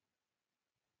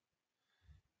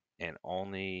 And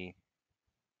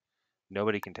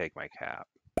nobody can take my cap.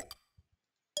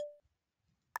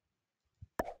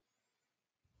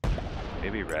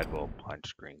 Maybe red will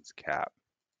punch green's cap.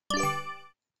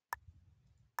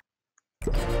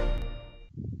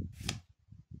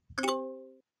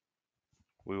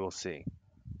 We will see.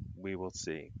 We will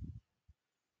see.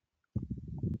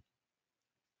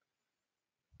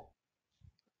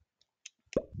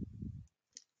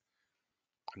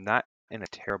 I'm not in a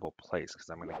terrible place because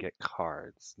I'm going to get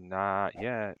cards. Not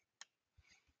yet.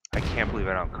 I can't believe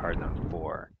I don't card on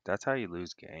 4. That's how you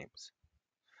lose games.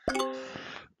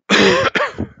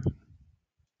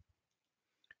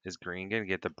 Is green going to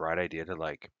get the bright idea to,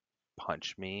 like,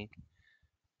 punch me?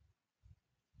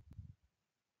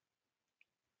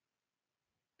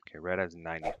 Okay, red has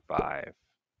 95.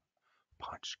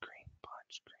 Punch green,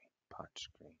 punch green, punch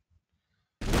green.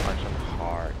 Punch him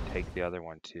hard. Take the other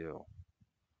one, too.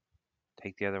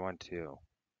 Take the other one, too.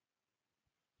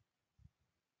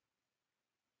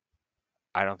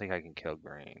 I don't think I can kill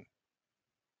green.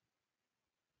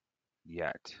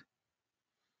 Yet.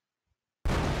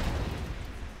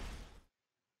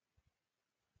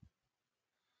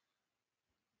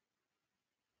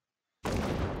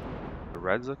 The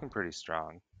red's looking pretty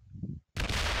strong.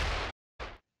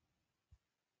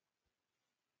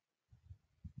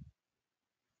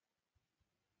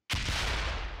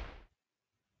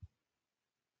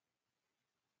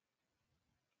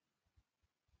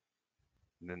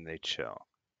 And then they chill.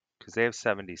 Because they have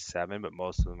 77, but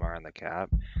most of them are on the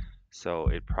cap. So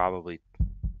it probably...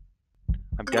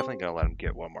 I'm definitely going to let them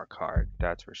get one more card.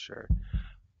 That's for sure.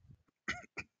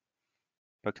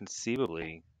 But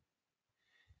conceivably,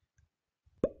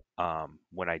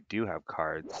 when I do have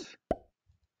cards,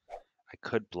 I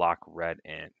could block red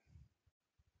in.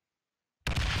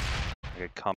 I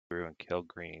could come through and kill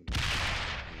green.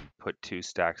 And put 2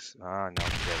 stacks... Oh, no, they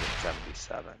have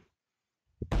 77.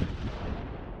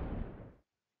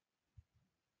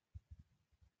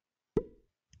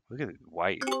 Look at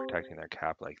white protecting their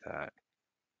cap like that.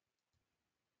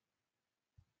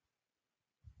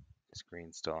 Is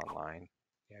green still online?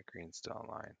 Yeah, green's still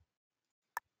online.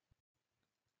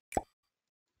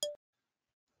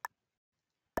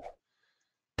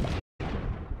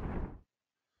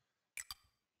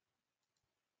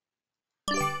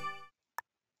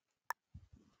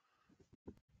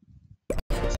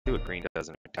 Let's see what green does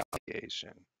in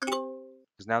retaliation.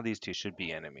 Because now these two should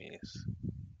be enemies.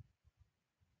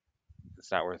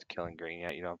 It's not worth killing green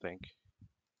yet, you don't think?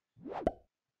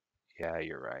 Yeah,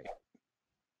 you're right.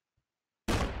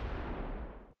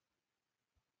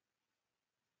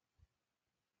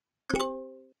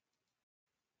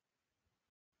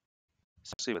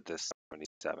 Especially with this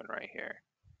 77 right here.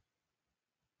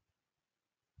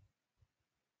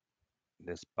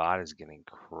 This bot is getting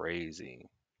crazy.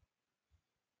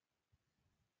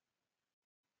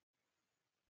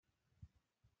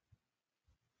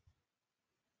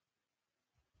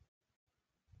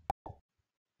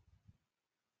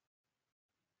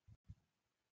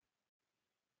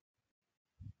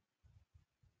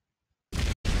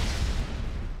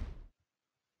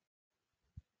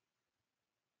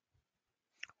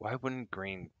 Why wouldn't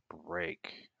green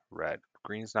break red?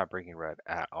 Green's not breaking red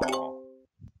at all.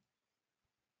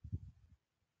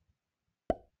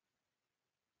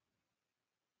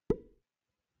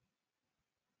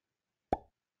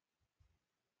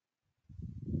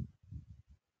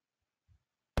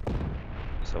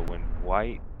 So when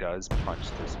white does punch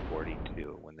this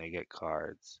 42, when they get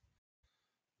cards,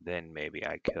 then maybe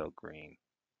I kill green.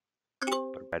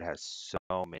 But red has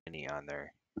so many on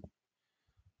there.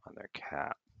 on their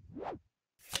cap.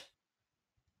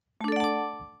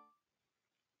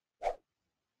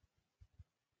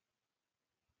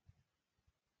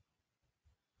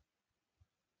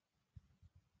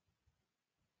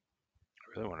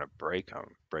 I really want to break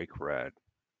them, break red.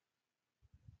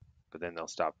 But then they'll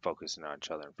stop focusing on each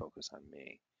other and focus on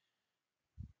me.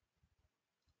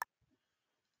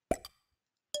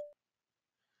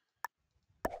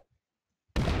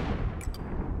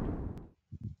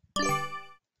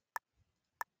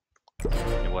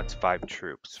 And what's 5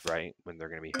 troops, right? When they're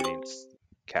going to be hitting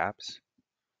caps?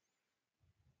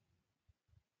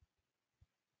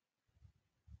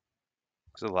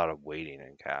 There's a lot of waiting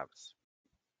in caps.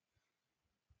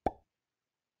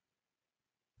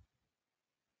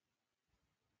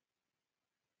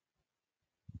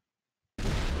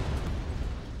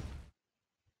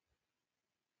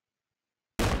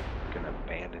 Gonna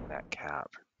abandon that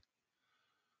cap.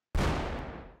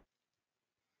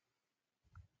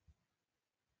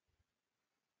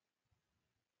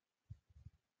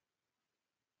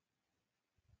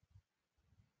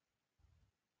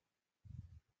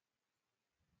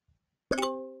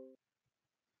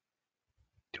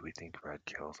 Do we think red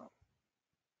kills him?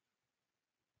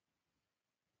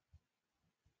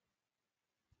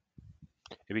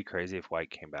 It'd be crazy if white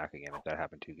came back again, if that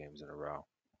happened 2 games in a row.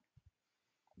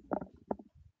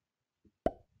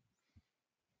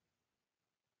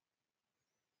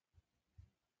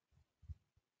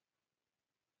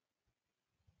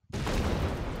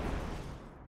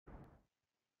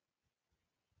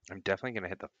 I'm definitely going to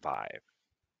hit the 5.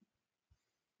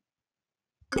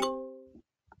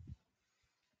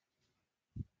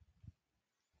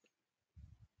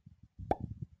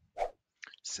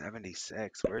 $76.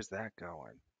 Where's that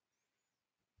going?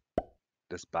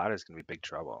 This bot is going to be big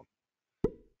trouble.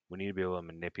 We need to be able to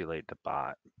manipulate the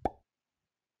bot.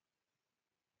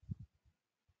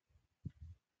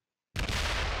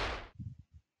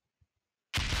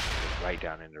 Right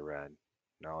down into red.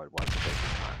 No, it wants to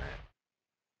take on it.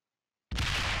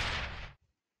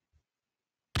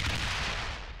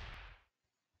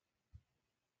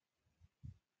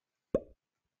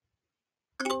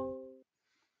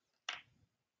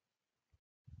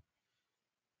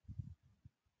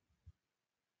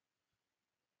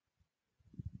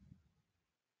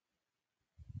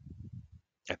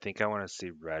 I think I want to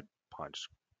see red punch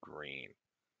green.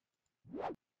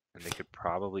 And they could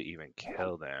probably even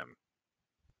kill them.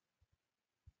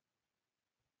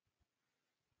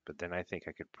 But then I think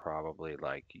I could probably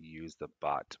like use the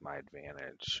bot to my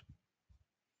advantage.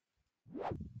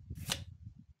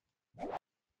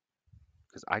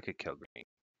 Because I could kill green.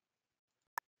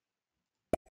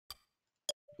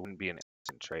 It wouldn't be an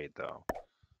instant trade though.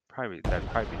 That'd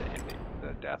probably be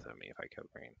the death of me if I kill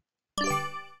green.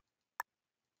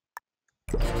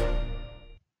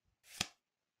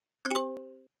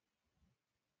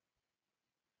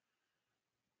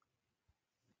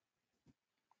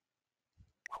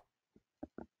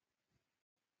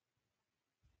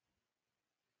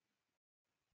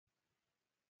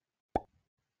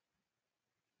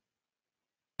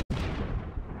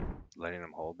 Letting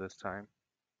him hold this time.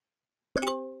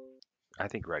 I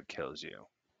think red kills you.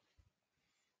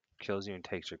 Kills you and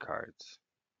takes your cards.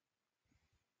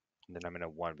 And then I'm in a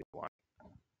 1v1.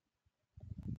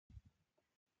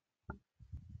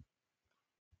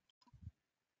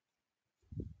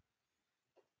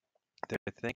 They're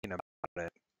thinking about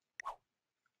it.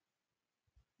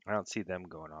 I don't see them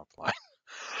going offline.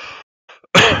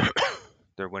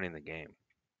 They're winning the game.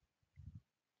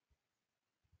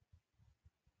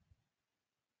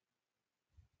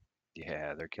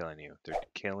 Yeah, they're killing you. They're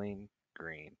killing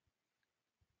green.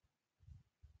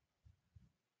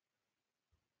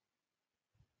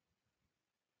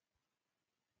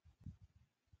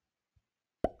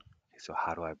 So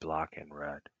how do I block in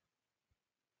red?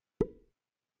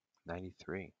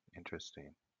 93.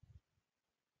 Interesting.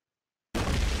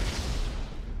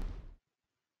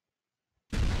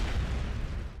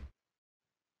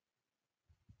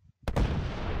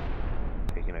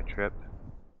 Taking a trip.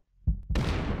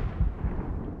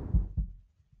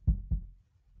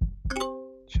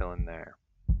 Chilling there.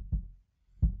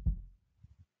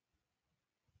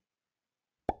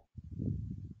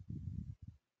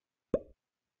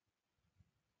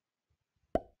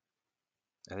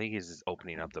 I think he's just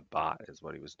opening up the bot is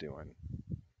what he was doing.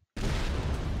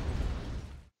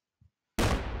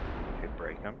 Okay,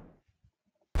 break him.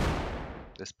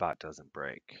 This bot doesn't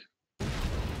break.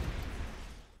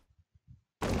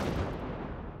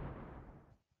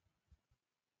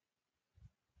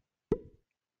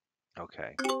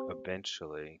 Okay,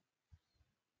 eventually.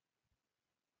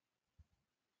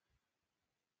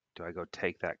 Do I go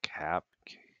take that cap?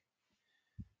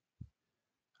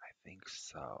 I think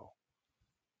so.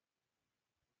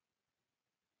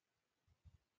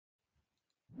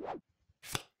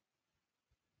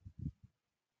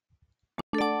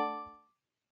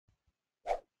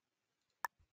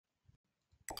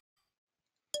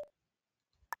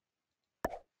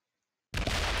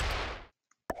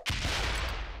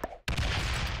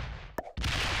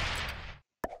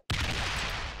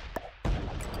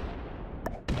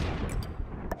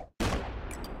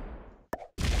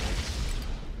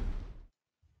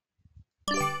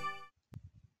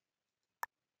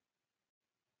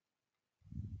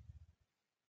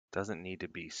 Doesn't need to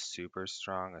be super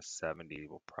strong. A 70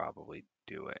 will probably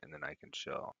do it, and then I can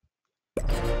chill.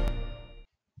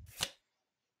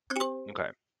 Okay.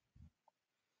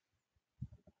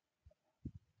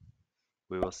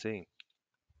 We will see.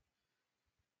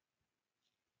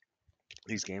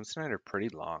 These games tonight are pretty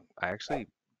long.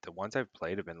 The ones I've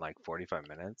played have been like 45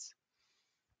 minutes.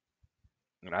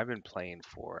 And I've been playing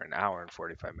for an hour and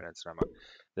 45 minutes. And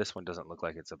this one doesn't look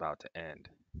like it's about to end.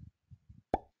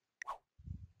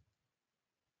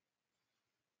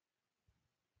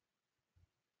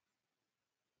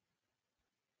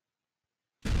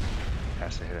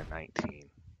 Has to hit a 19.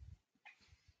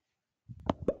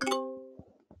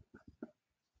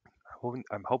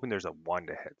 I'm hoping there's a 1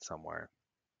 to hit somewhere.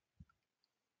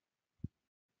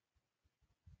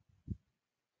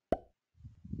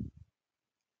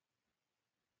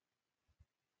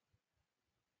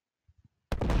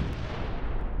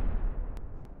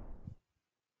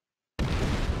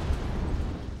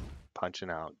 Punching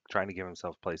out, trying to give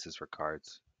himself places for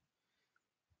cards.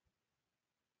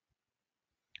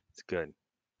 It's good.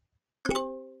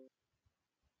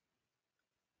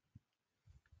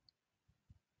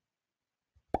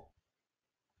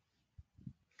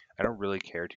 I don't really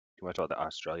care too much about the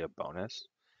Australia bonus.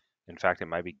 In fact, it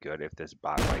might be good if this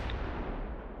bot like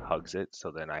hugs it,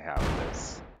 so then I have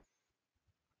this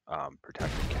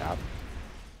protected cap.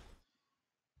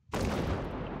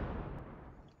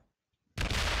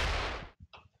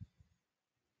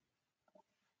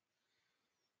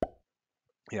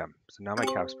 Yeah, so now my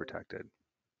cap's protected.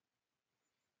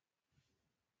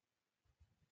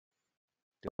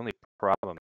 The only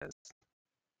problem is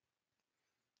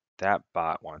that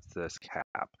bot wants this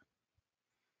cap.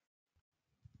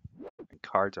 And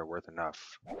cards are worth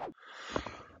enough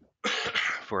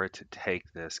for it to take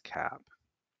this cap.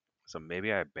 So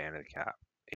maybe I abandon cap.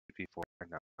 8v4,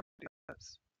 no, do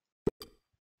this.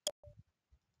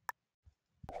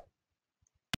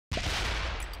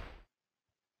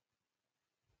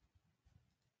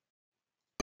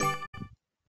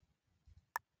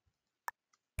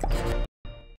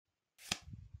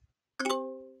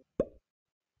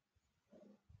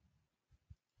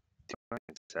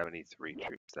 $273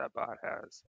 troops that bot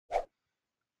has.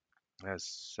 It has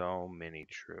so many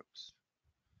troops.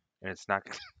 And it's not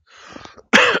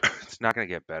it's not gonna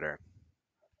get better.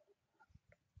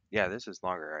 Yeah, this is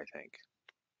longer, I think.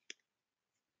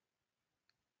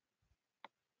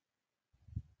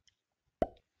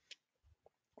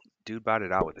 Dude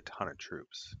botted out with a ton of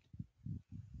troops.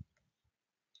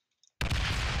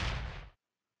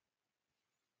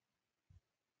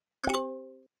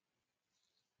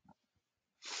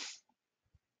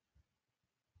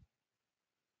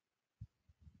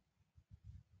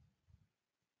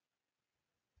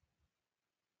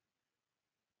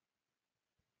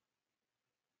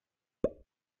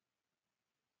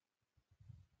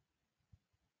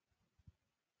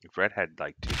 If Red had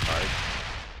like 2 cards,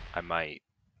 I might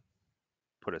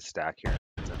put a stack here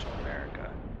in Central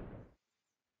America.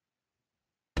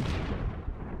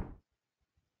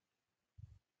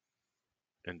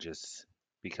 And just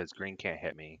because green can't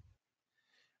hit me,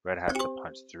 red has to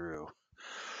punch through.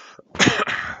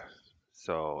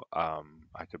 So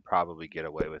I could probably get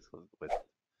away with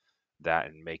that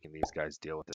and making these guys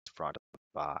deal with this front of the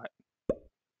bot.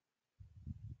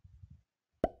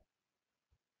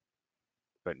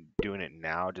 But doing it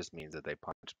now just means that they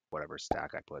punch whatever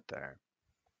stack I put there.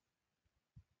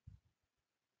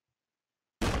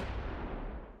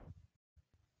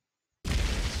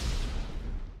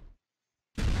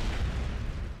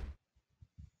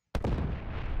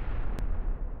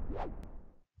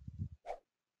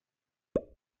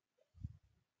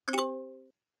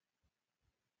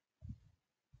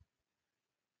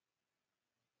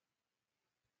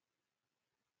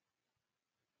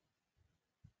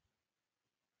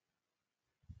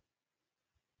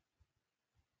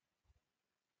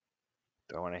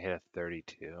 Do I want to hit a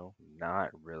 32? Not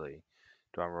really.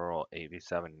 Do I roll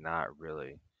 8v7? Not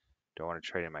really. Do I want to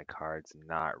trade in my cards?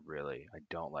 Not really. I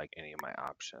don't like any of my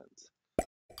options.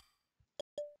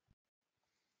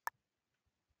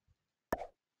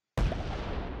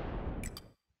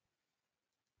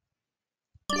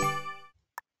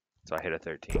 So I hit a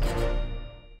 13.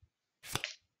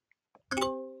 Our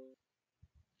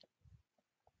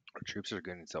troops are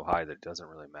getting so high that it doesn't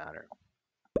really matter.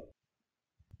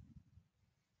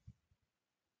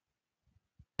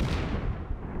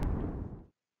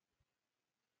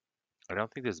 I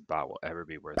don't think this bot will ever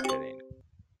be worth hitting.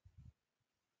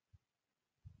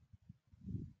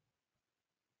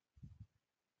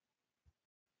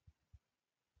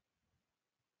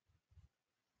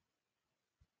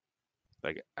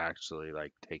 Like, actually,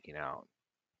 like, taking out.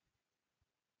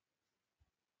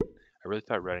 I really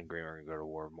thought red and green were going to go to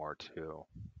war more, too.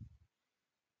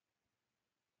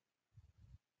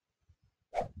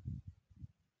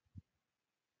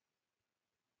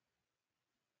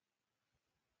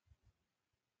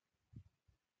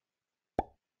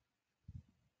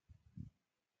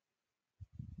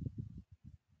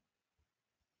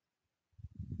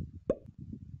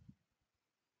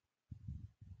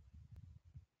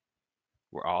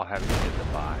 We're all having to hit the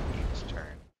bot each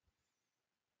turn.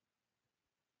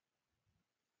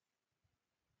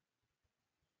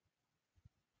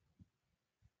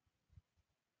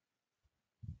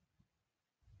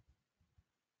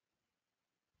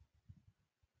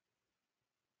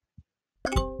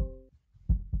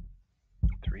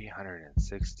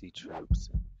 $360 troops,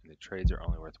 and the trades are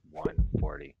only worth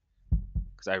 140.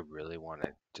 Because I really want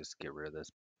to just get rid of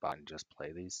this bot and just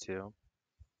play these two.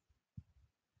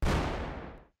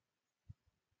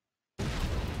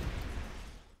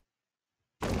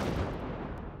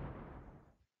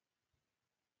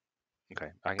 Okay,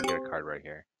 I can get a card right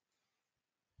here.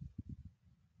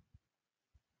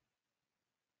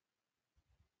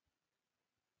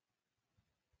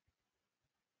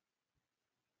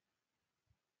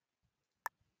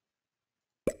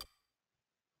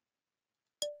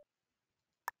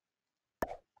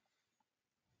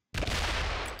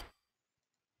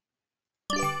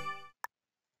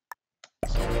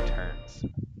 So many turns.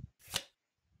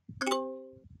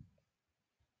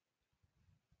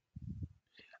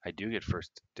 I do get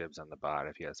first dibs on the bot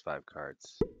if he has 5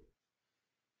 cards.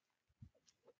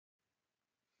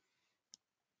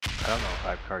 I don't know if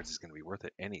 5 cards is going to be worth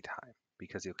it any time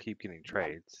because he'll keep getting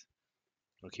trades.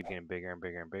 He'll keep getting bigger and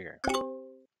bigger and bigger.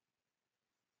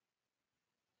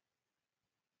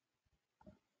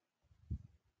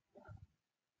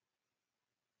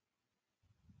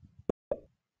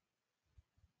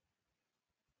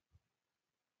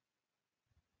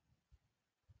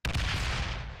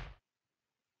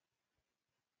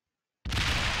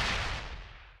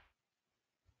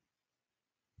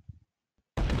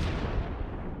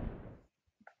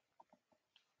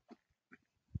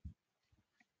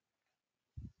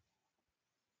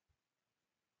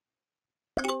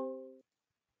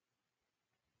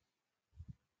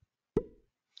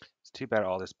 It's too bad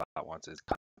all this bot wants is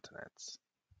continents.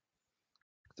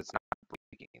 It's not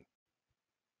bleeding.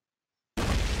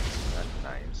 That's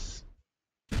nice.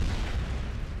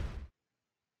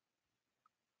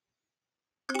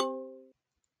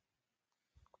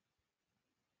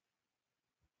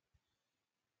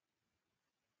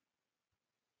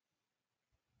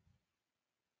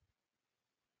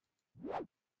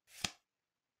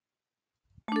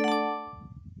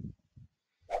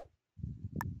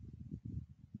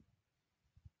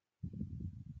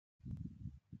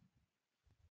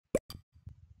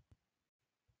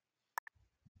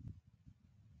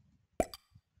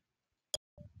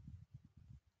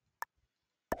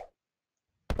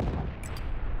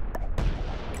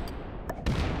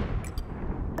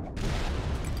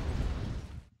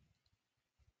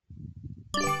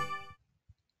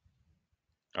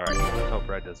 Alright, let's hope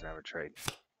red doesn't have a trade.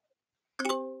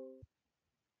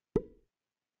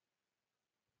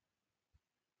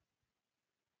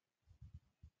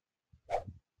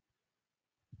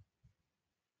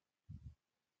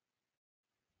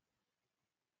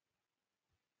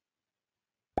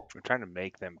 We're trying to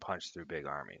make them punch through big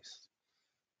armies.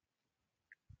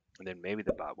 And then maybe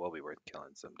the bot will be worth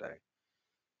killing someday.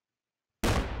 I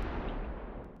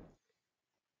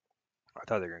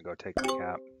thought they were going to go take my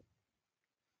cap.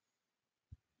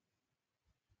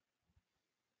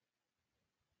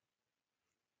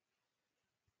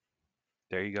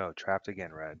 There you go. Trapped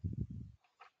again, red.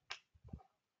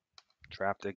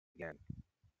 Trapped again.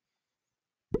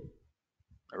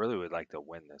 I really would like to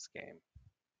win this game.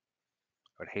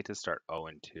 I would hate to start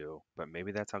 0-2, but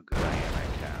maybe that's how good I am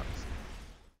at caps.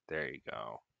 There you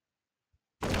go.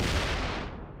 You're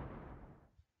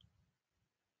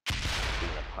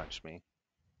gonna punch me.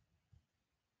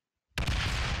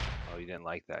 Oh, you didn't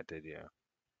like that, did you?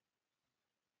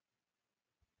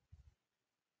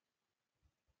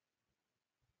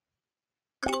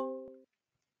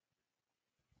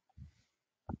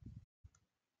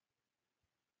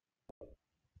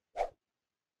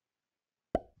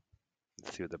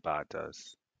 Let's see what the bot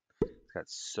does. It's got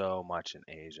so much in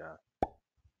Asia.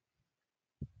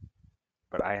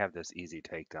 But I have this easy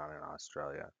takedown in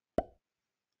Australia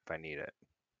if I need it.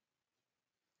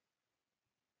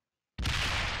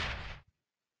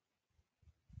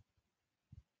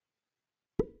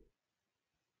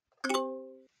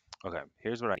 Okay,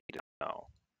 here's what I need to know.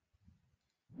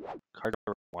 Cards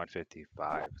are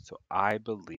 155, so I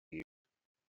believe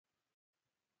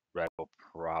red will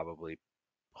probably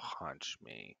punch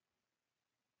me.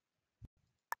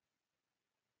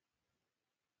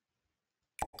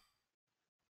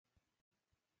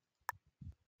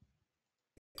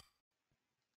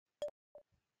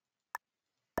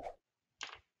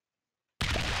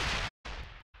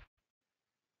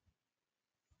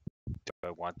 Do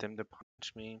I want them to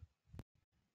punch me?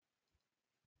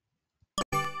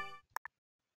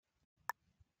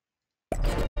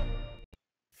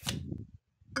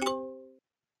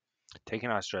 Taking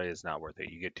Australia is not worth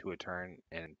it. You get to a turn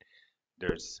and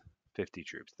there's 50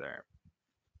 troops there.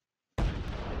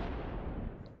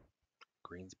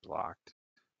 Green's blocked.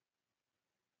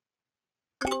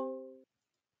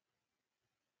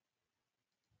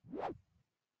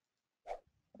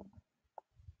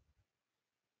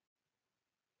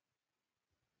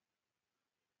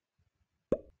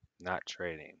 Not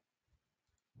trading.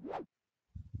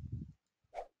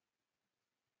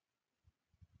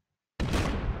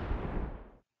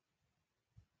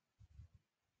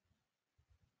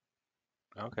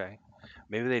 Okay.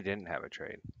 Maybe they didn't have a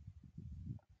trade.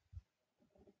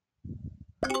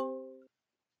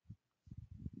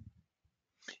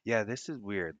 Yeah, this is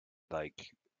weird. Like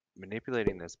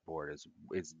manipulating this board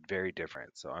is very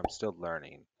different. So I'm still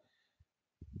learning.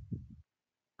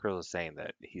 Krill is saying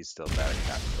that he's still bad at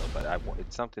Capsule, but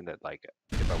it's something that like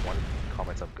if I want to call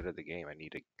myself good at the game, I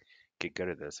need to get good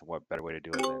at this. And what better way to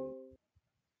do it than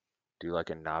do like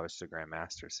a Novice to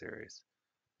Grandmaster series?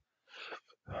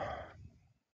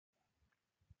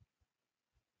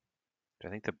 I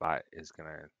think the bot is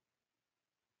gonna,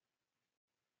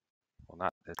 well,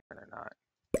 not this turn or not.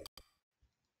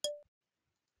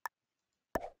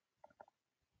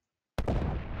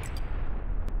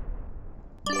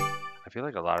 I feel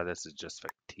like a lot of this is just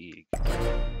fatigue.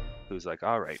 Who's like,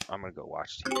 all right, I'm gonna go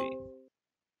watch TV.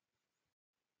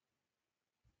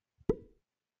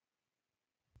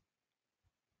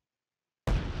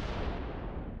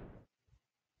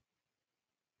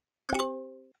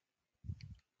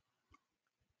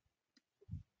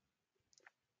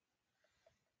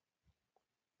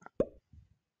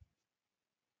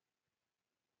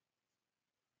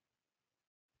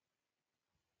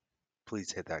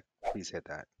 Please hit that. Please hit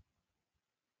that.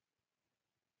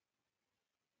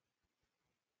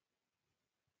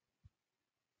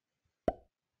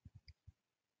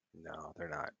 No, they're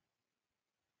not.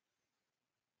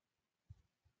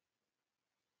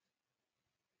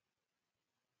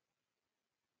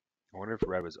 I wonder if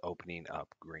red was opening up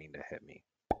green to hit me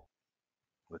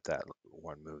with that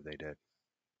one move they did.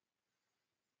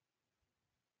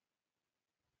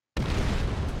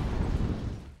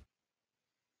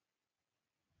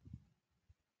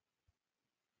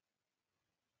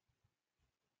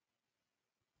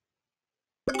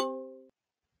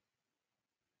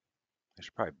 I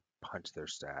should probably punch their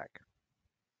stack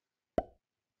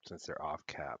since they're off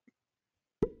cap.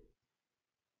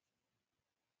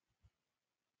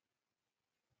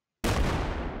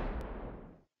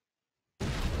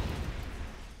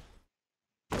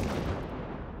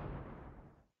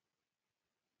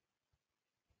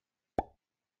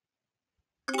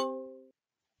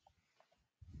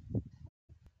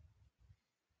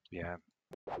 Yeah.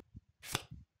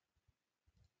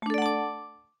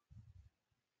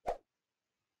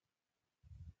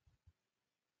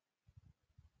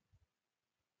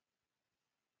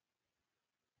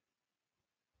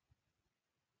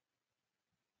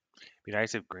 Be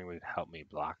nice if green would help me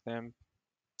block them.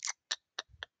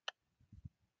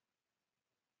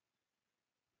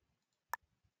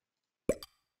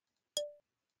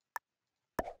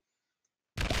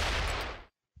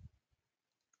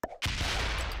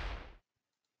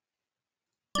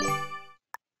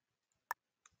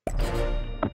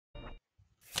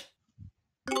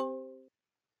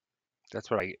 That's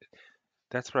what I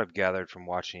That's what I've gathered from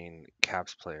watching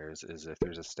caps players is if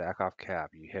there's a stack off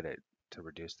cap, you hit it to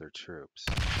reduce their troops.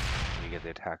 You get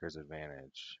the attacker's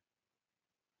advantage.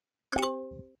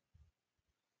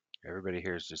 Everybody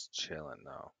here is just chilling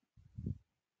though.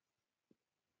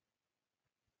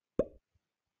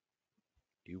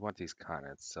 You want these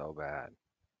continents so bad.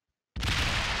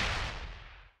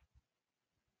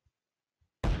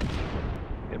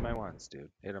 Hit my ones, dude.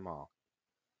 Hit them all.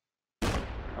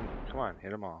 Come on,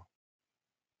 hit them all.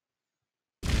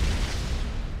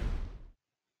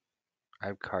 I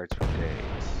have cards for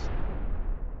days.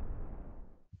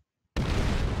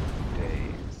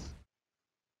 Days.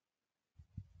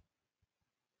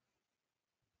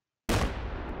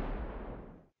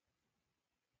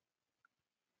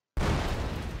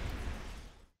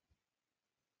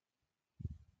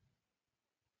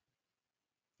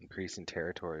 Increasing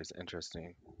territory is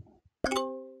interesting.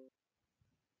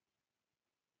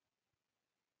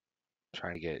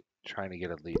 Trying to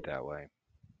get a lead that way.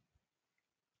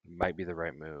 Might be the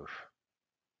right move.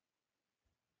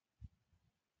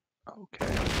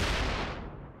 Okay.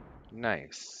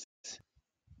 Nice.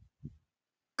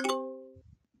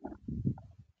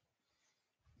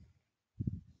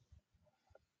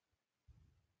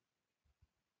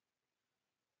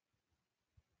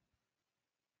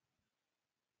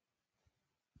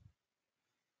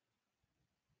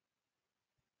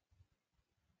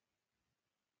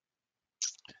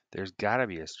 There's got to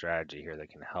be a strategy here that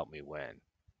can help me win.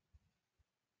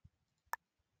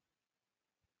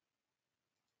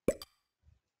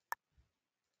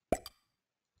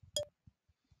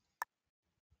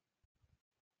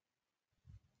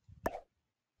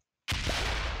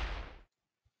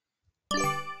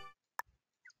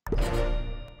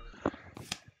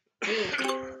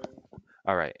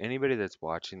 All right, anybody that's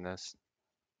watching this,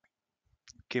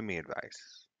 give me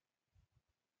advice.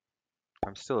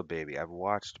 I'm still a baby. I've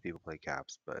watched people play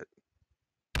caps, but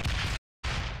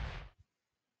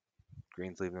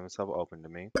greens leave themselves open to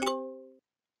me,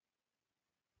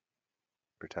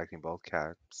 protecting both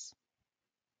caps.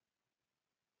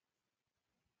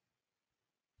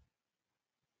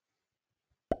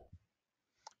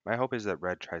 My hope is that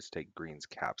red tries to take green's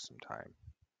cap sometime.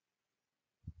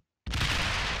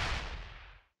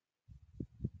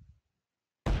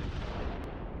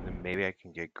 And then maybe I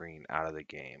can get green out of the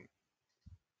game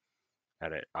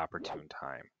at an opportune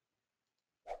time.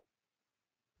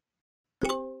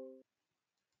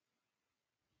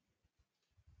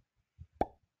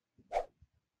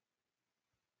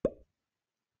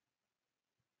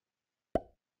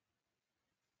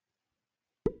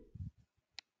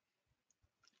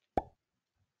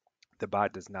 The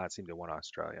bot does not seem to want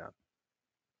Australia.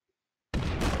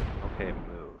 Okay, it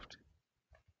moved.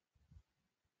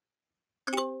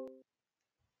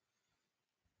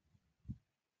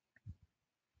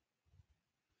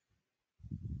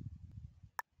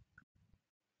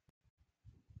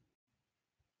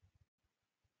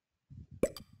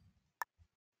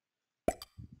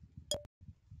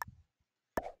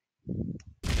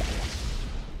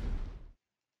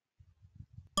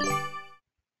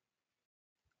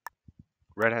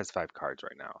 Red has 5 cards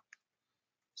right now.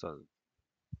 So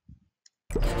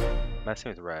messing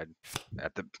with red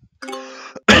at the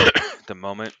the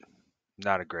moment,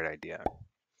 not a great idea.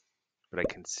 But I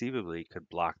conceivably could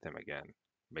block them again,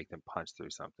 make them punch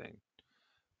through something.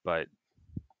 But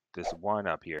this one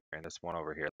up here and this one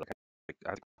over here, look, I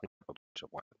think a bunch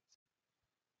of ones.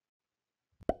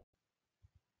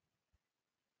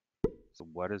 So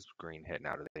what does green hit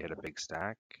now? Do they hit a big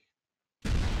stack?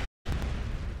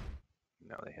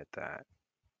 No, they hit that.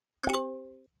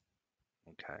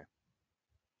 Okay.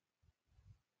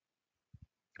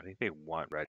 I think they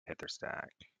want red to hit their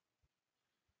stack.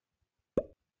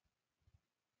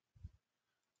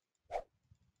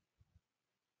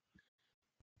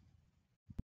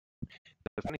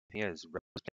 The funny thing is, red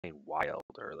was playing wild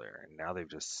earlier, and now they've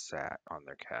just sat on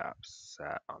their caps.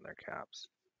 Sat on their caps.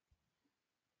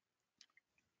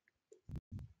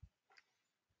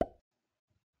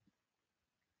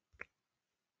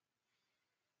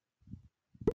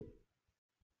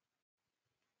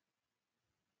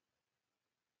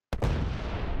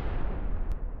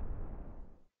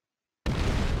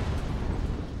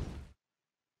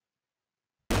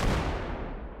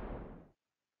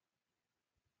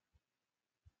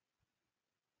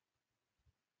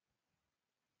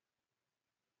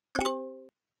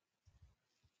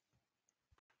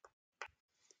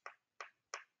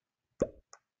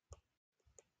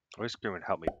 I wish green would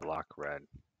help me block red.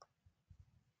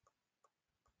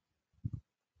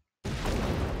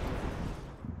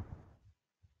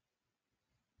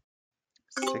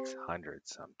 600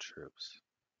 some troops.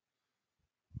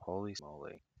 Holy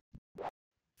moly.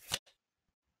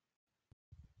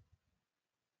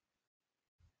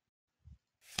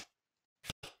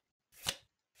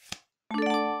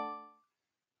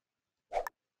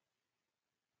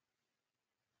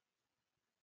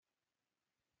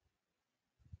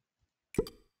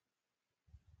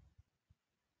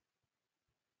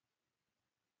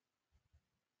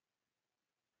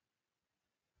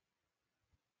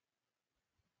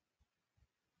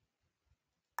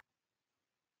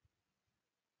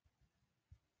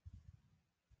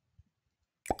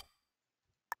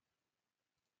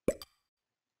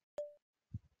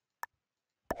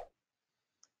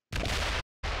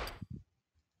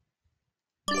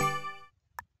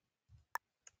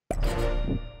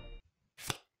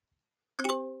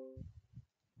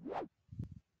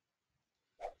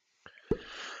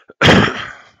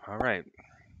 Alright,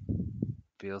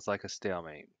 feels like a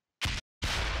stalemate.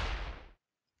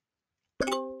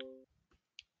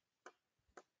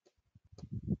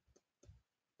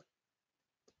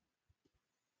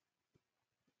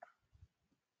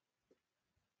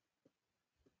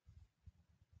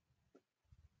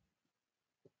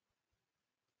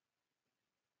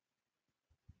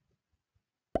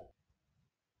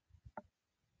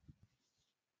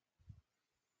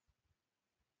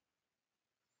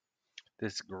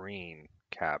 This green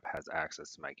cap has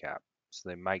access to my cap, so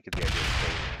they might get the idea of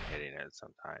saving and hitting it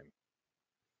sometime.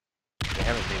 They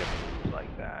haven't made a move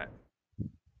like that.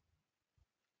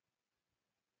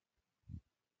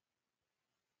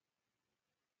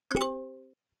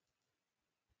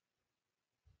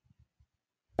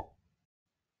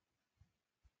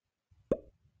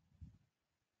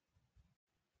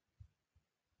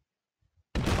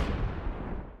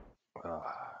 Ugh.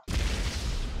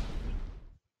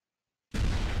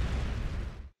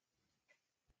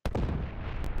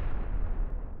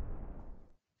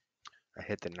 I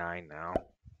hit the 9 now.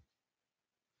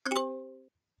 I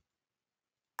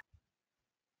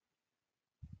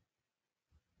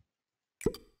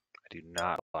do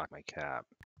not lock my cap.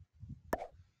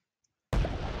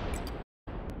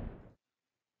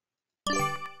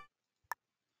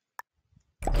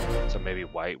 So maybe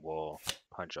white will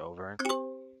punch over.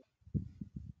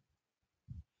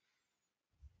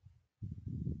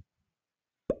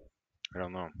 I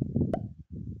don't know.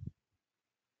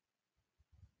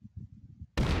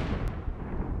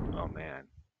 Oh man.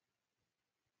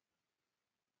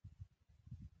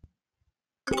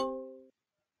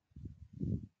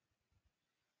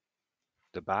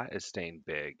 The bot is staying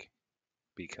big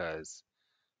because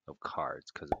of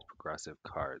cards, because it's progressive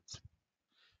cards.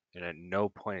 And at no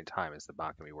point in time is the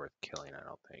bot going to be worth killing, I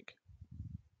don't think.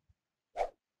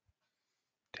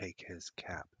 Take his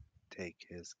cap. Take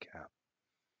his cap.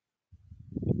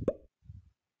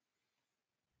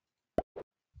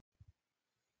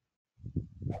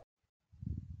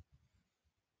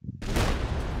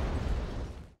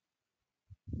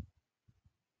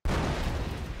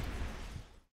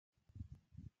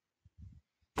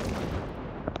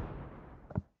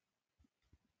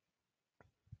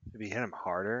 If you hit him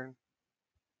harder,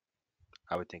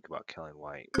 I would think about killing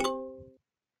white.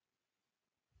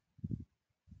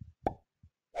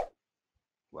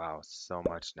 Wow, so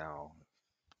much now.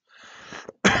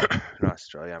 In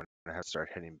Australia, I'm gonna have to start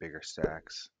hitting bigger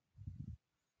stacks.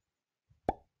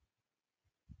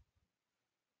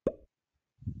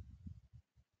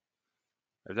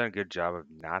 I've done a good job of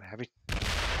not having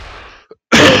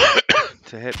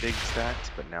to hit big stacks,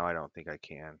 but now I don't think I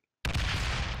can.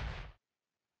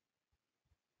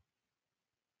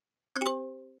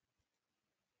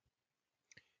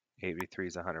 8v3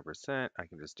 is 100%. I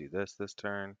can just do this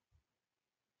turn.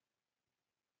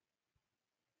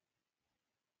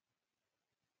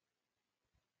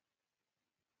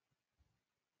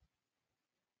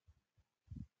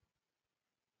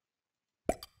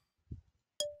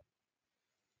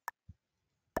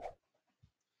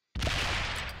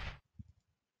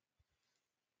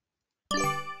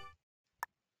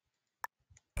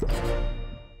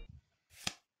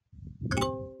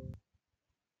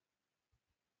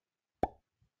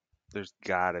 There's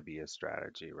gotta be a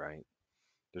strategy, right?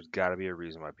 There's gotta be a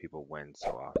reason why people win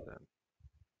so often.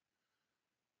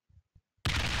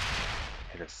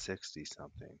 Hit a 60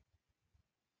 something.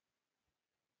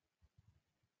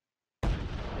 To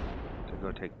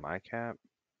go take my cap?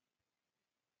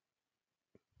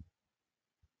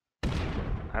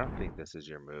 I don't think this is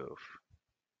your move.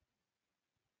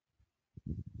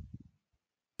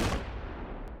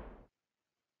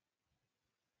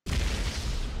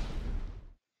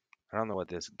 I don't know what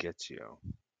this gets you.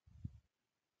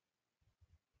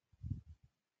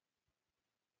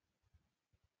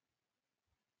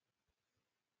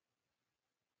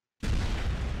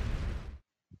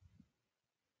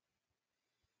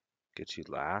 Get you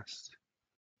last?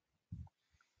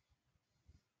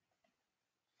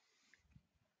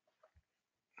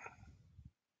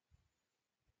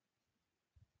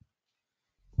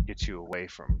 Get you away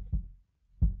from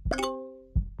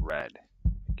red.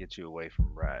 Get you away from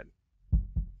red.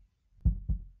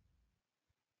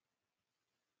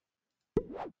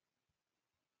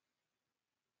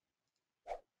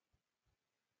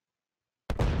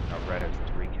 Now red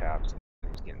has 3 caps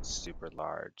and he's getting super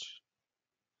large.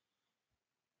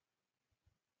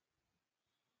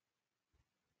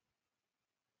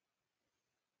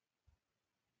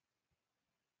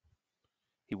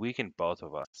 He weakened both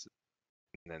of us,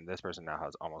 and then this person now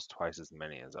has almost twice as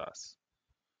many as us,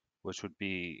 which would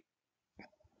be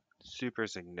super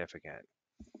significant.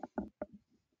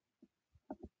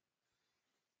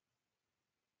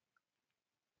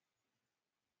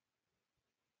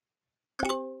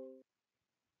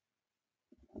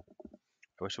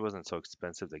 I wish it wasn't so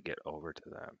expensive to get over to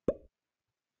them.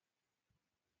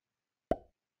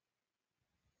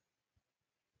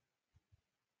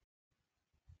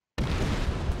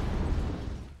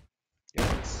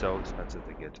 Yeah, it's so expensive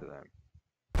to get to them.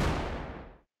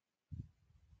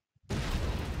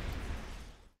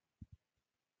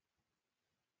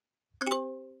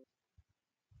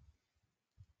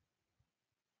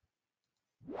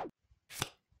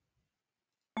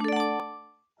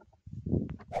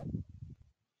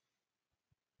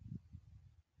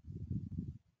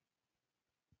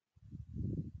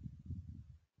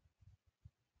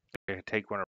 I could take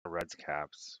one of Red's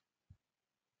caps.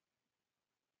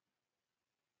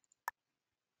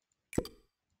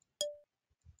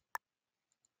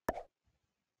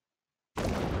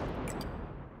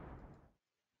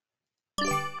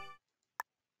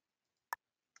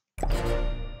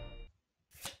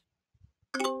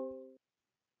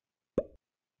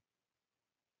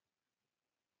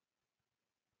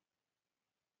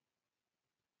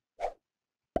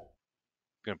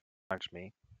 Gonna punch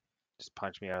me. Just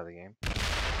punch me out of the game. No.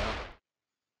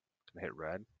 Gonna hit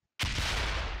red.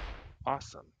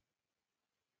 Awesome.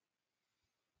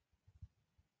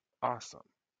 Awesome.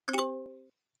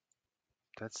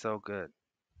 That's so good.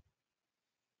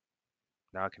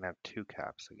 Now I can have 2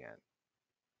 caps again.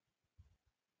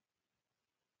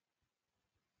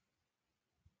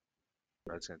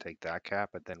 Red's gonna take that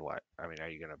cap, but then what? I mean, are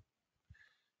you gonna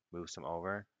move some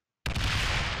over?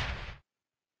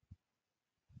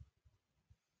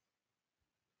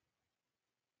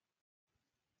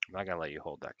 I'm not gonna let you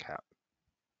hold that cap.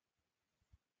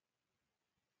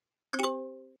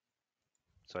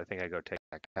 So I think I go take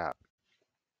that cap.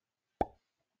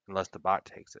 Unless the bot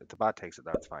takes it. If the bot takes it,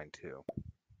 that's fine too.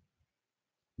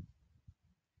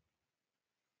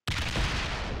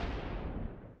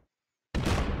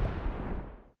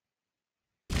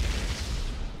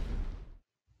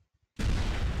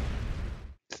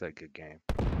 It's a good game.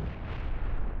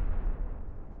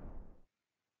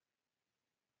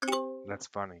 That's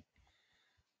funny.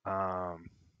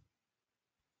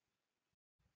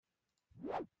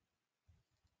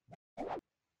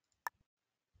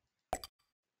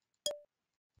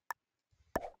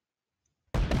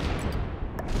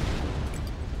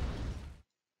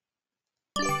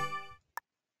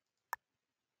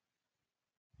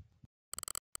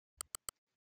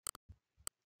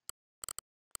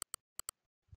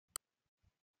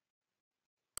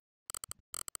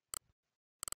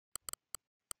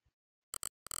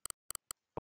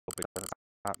 Hope it doesn't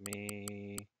stop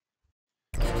me.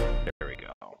 There we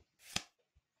go.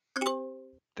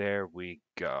 There we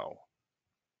go.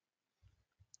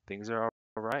 Things are all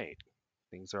right.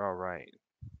 Things are all right.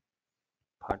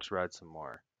 Punch red some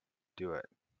more. Do it.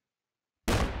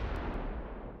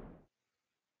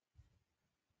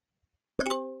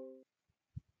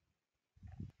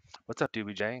 What's up,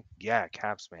 Doobie J? Yeah,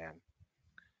 caps, man.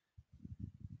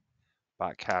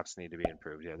 Bot caps need to be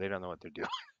improved. Yeah, they don't know what they're doing.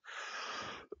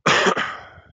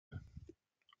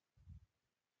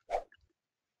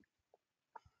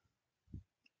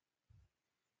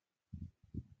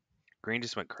 Green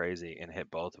just went crazy and hit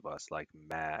both of us like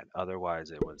mad. Otherwise,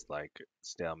 it was like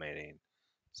stalemating.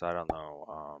 So I don't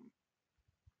know.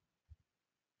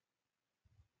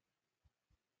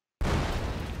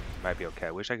 Might be okay.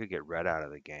 I wish I could get red out of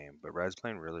the game, but red's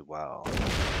playing really well.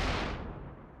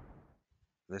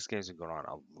 This game's been going on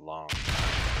a long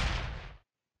time.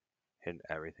 Hitting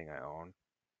everything I own.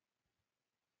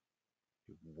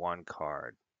 1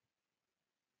 card.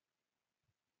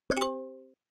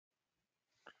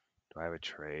 Do I have a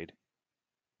trade?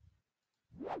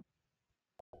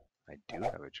 I do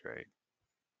have a trade.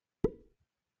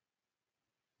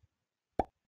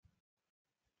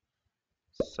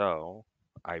 So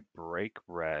I break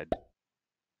red,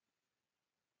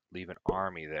 leave an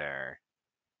army there,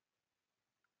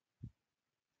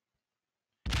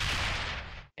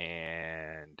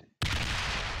 and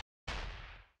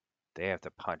they have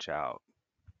to punch out.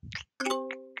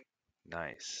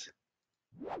 Nice.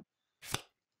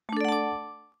 I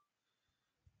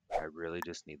really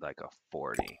just need like a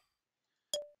 40.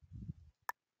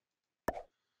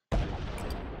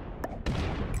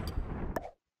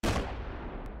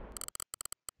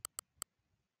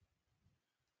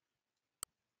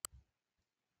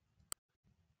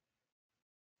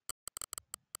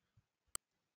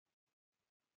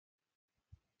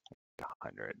 A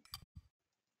 100.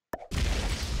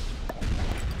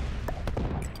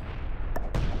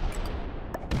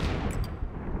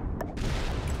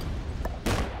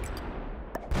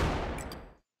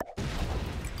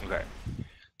 Okay,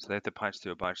 so they have to punch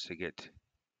through a bunch to get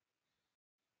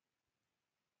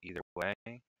either way.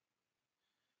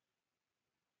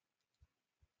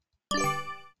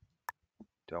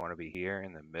 Do I want to be here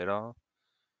in the middle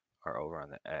or over on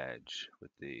the edge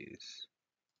with these?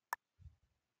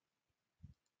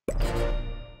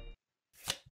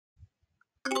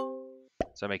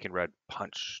 So I'm making red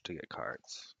punch to get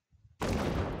cards.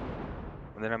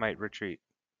 And then I might retreat.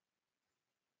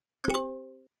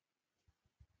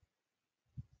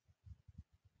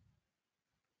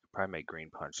 Probably make green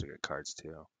punch to get cards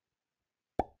too.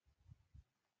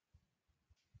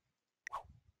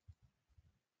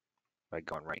 By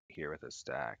going right here with a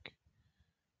stack.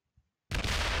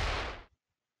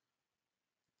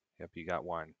 Yep, you got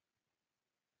one.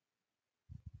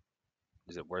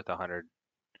 Is it worth 100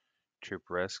 troop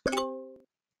risk?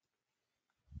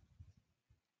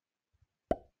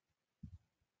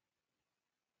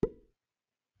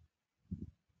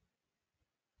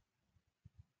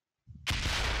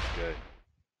 Good.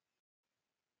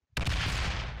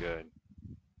 Good.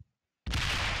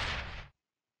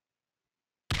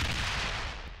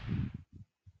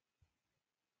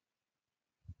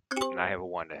 And I have a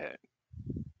 1 to hit.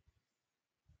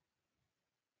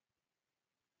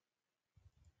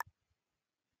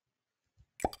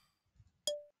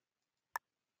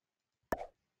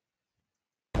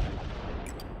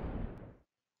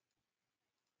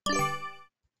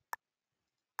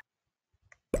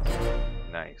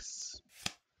 Nice.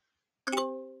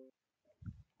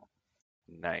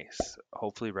 Nice.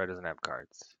 Hopefully red doesn't have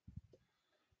cards.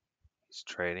 He's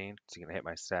trading. Is he gonna hit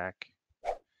my stack?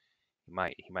 He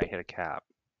might. He might hit a cap.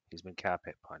 He's been cap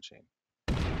hit punching.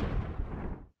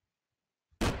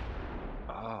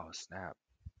 Oh, snap.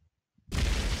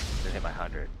 Didn't hit my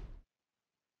 100.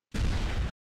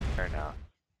 Fair enough.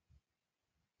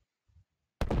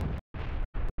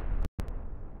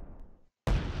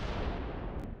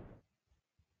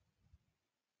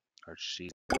 Or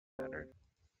she's 100.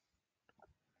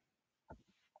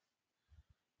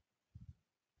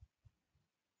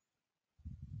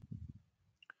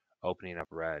 Opening up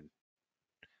red.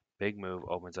 Big move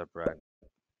opens up red.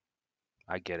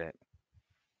 I get it.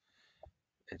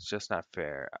 It's just not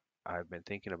fair. I've been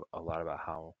thinking a lot about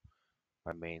how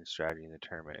my main strategy in the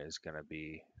tournament is going to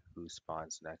be who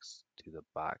spawns next to the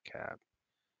bot cap.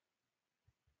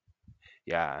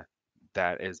 Yeah,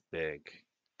 that is big.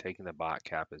 Taking the bot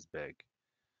cap is big.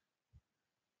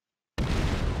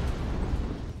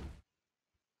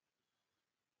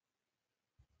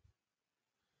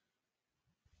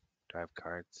 Do I have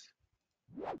cards?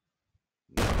 No.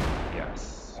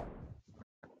 Yes.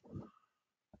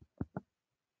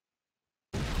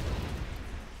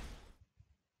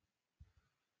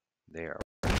 They are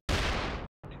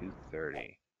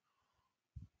 230.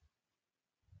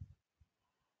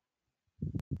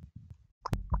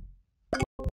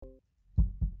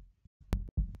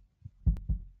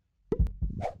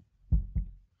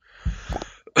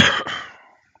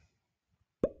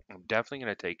 I'm definitely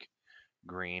going to take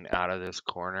green out of this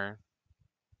corner.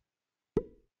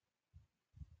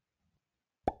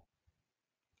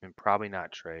 And probably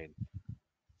not trade.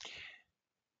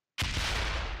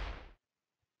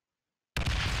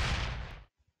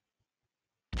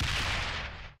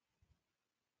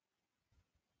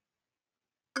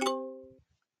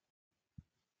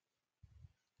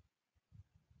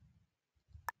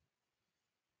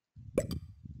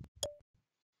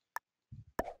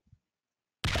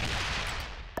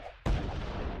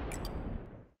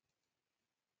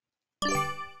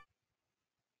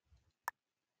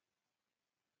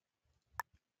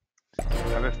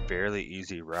 I have a fairly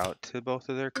easy route to both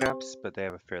of their caps, but they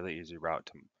have a fairly easy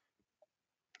route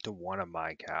to one of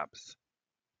my caps.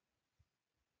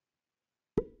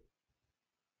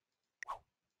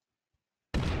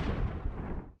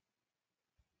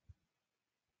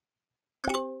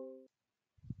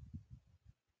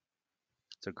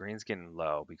 So green's getting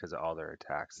low because of all their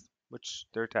attacks, which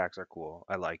their attacks are cool.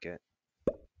 I like it.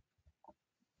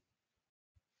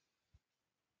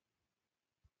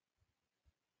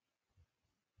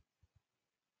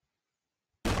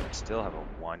 I still have a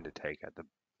 1 to take at the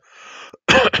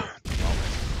moment.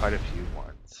 Quite a few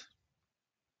ones.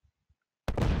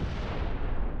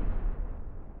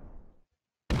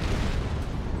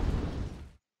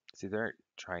 See, they're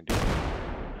trying to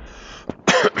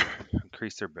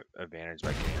increase their advantage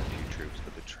by getting a few troops,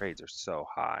 but the trades are so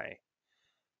high.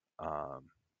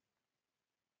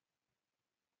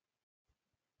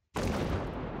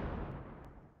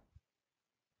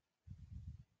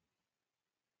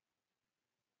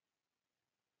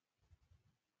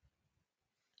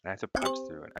 And I have to punch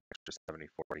through an extra 70,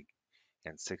 40,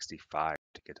 and 65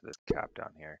 to get to this cap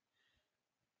down here.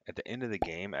 At the end of the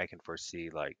game, I can foresee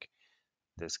like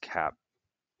this cap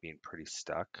being pretty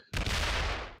stuck.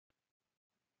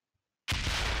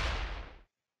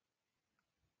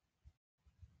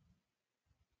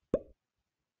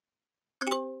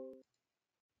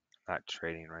 Not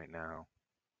trading right now.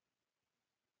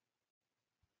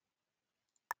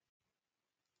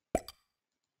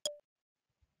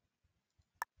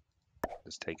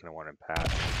 Just taking a one and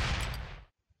pass.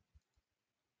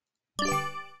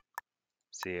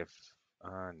 See if...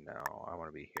 no, I want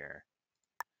to be here.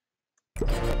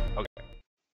 Okay.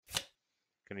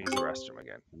 Gonna use the restroom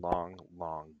again. Long,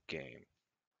 long game.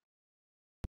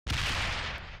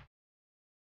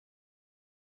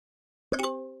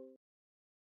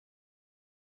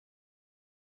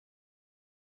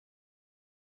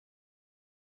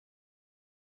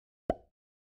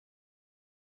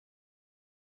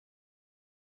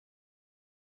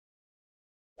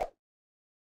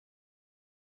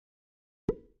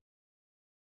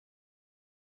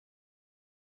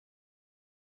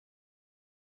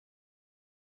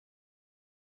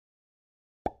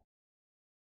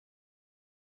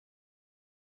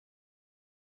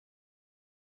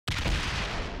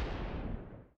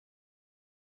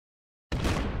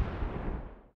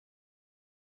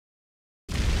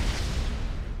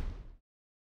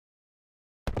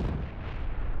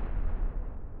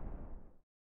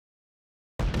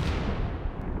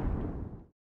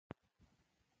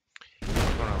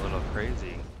 Going a little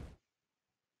crazy.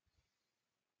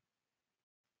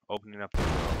 Opening up the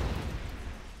world.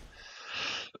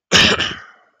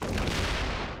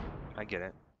 I get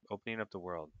it. Opening up the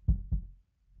world.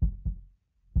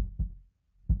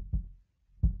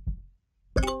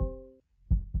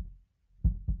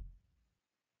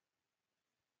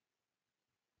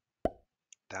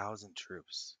 Thousand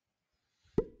troops.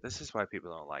 This is why people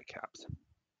don't like caps.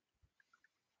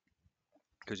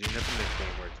 Because you end up in this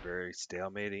game where it's very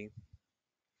stalemating.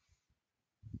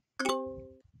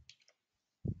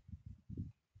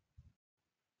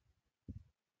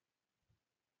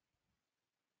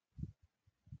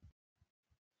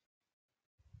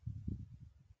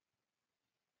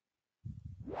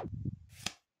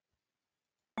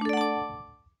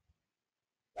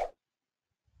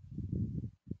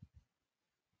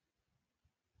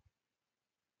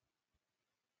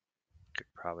 Could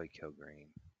probably kill green.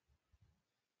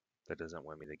 That doesn't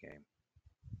win me the game.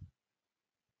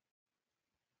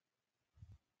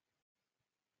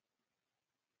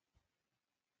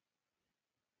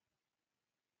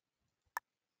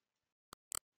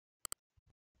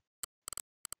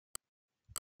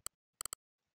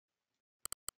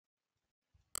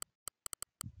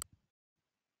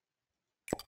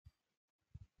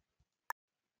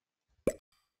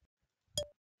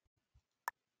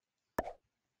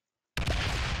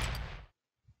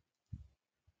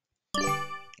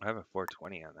 I have a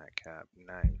 420 on that cap.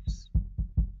 Nice.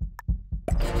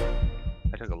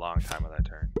 I took a long time on that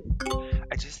turn.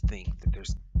 I just think that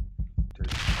there's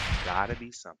gotta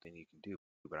be something you can do,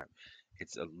 but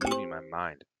it's eluding my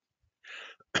mind.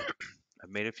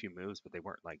 I've made a few moves, but they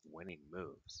weren't like winning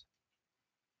moves.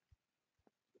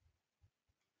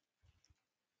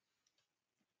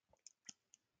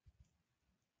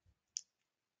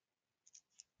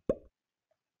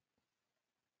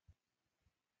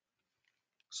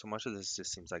 So much of this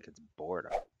just seems like it's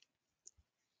boredom.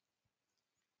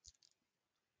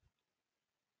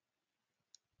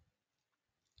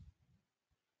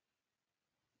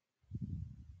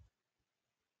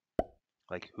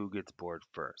 Like, who gets bored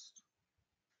first?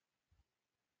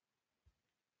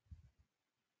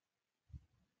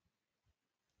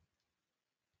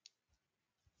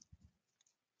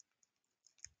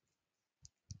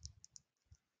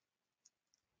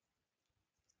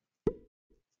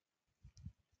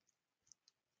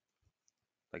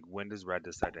 Like, when does red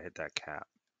decide to hit that cap?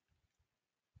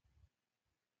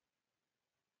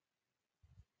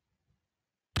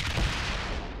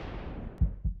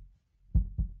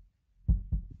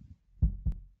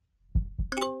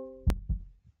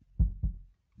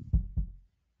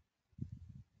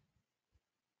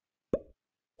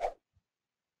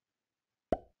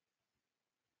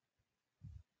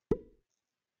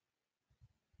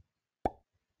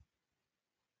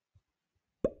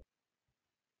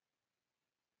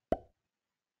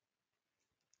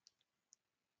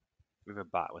 We have a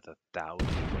bot with 1,000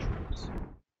 troops.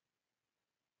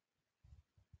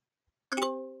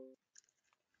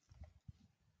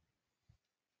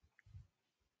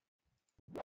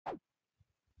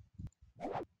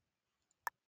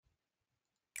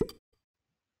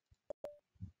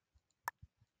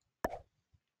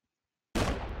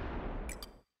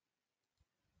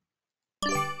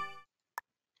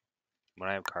 When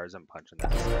I have cards, I'm punching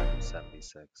that stack of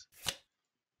 76.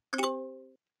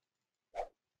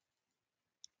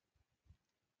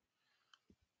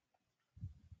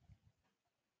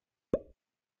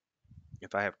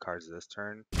 If I have cards this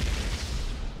turn,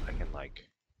 I can like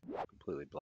completely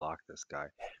block this guy.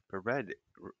 But red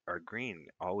or green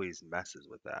always messes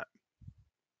with that.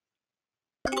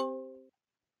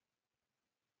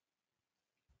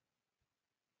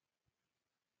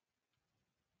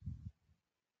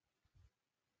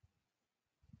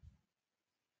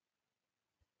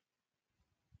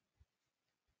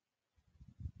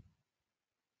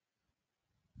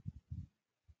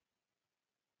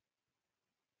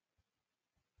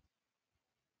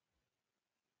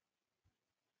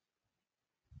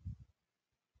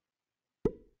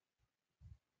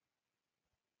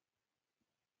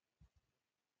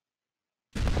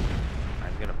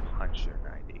 I'm gonna punch your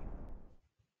 90.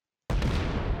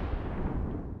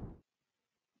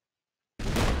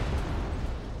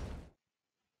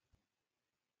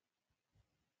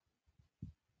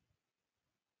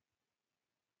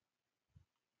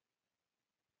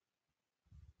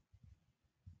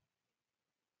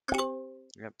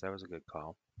 Yep, that was a good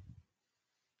call.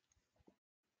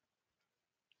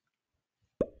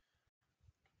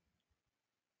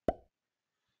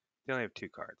 They only have 2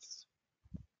 cards.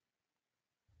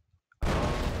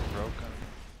 Oh, broke them.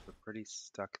 We're pretty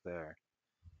stuck there.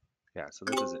 Yeah, so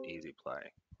this is an easy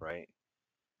play, right?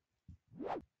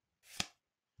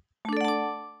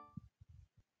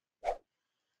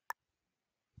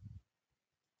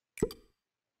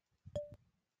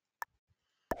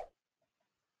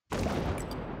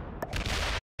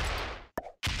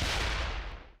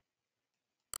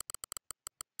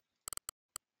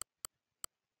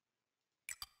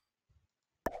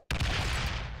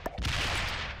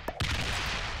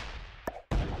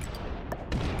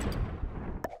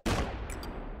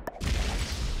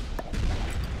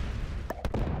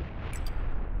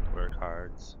 Where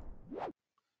cards?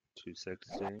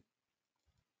 260.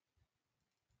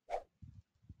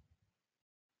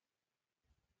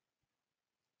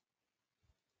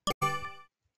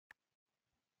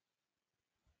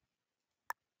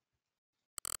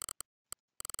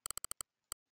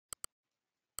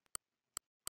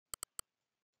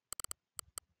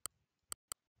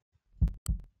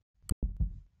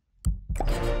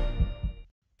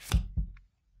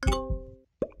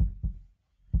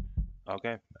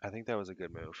 Okay, I think that was a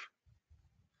good move.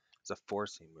 It's a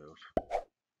forcing move.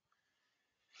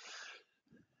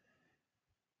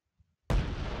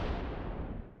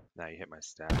 Now you hit my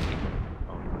stack.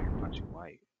 Oh no, you're punching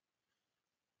white.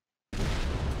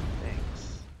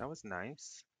 Thanks. That was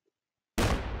nice. It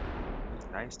was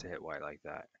nice to hit white like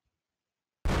that.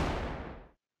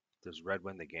 Does red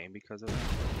win the game because of it?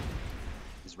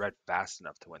 Is red fast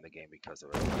enough to win the game because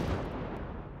of it?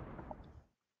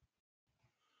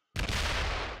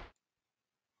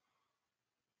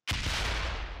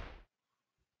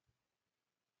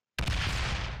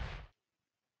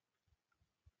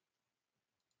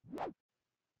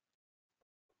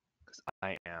 Because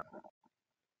I am.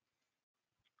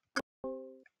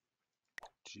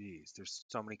 Jeez, there's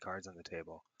so many cards on the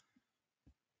table.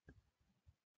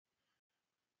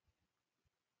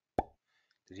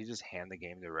 Did he just hand the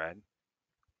game to red?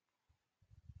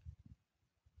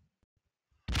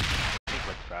 I think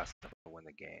red's fast enough to win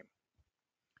the game.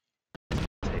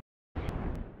 Take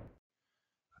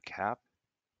a cap.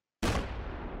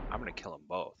 I'm gonna kill them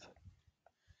both.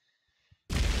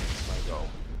 I go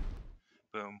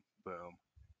boom, boom,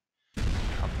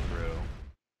 come through,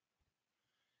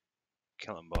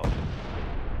 kill them both.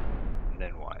 And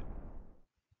then what?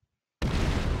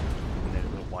 And then a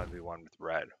little 1v1 with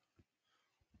red.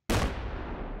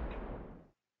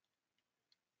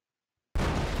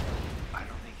 I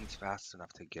don't think he's fast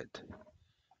enough to get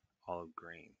all of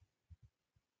green.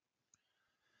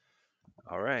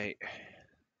 Alright.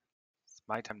 It's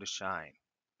my time to shine.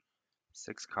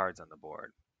 6 cards on the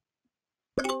board.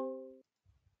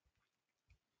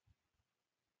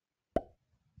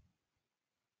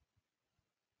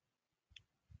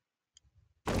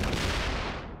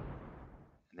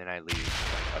 And then I leave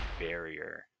like a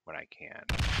barrier when I can.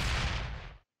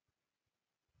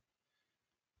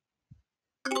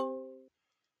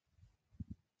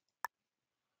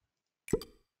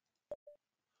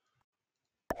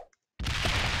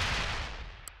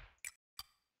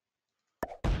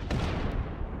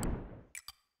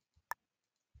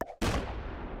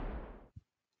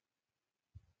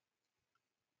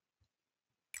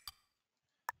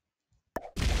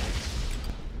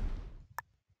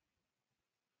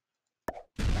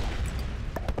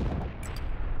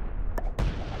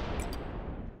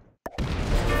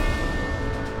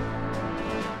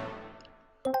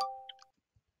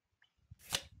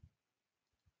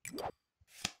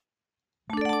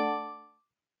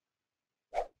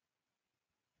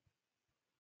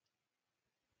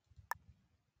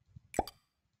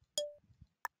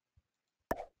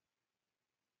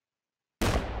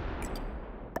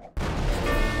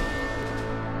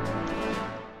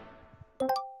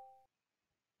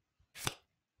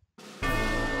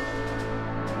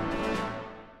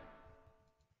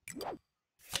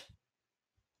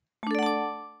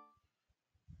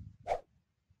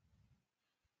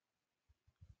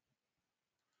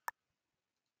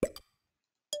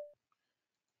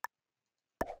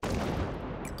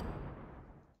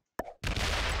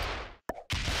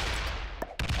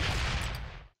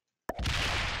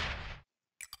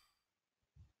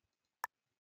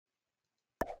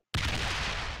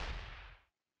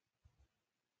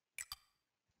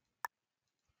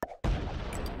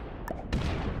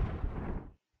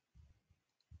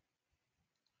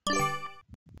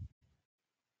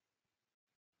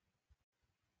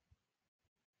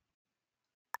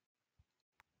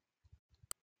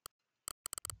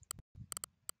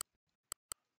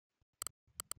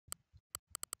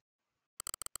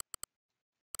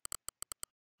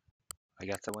 I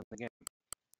guess I win the game.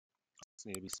 Just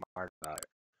need to be smart about it.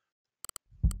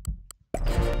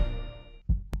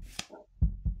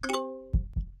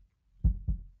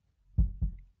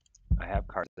 I have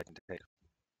cards I can take.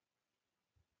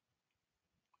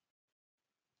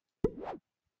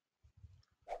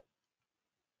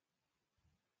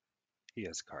 He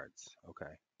has cards.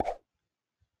 Okay.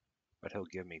 But he'll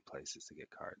give me places to get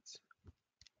cards.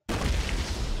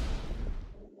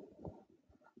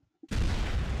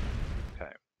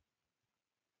 Okay.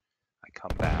 I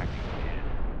come back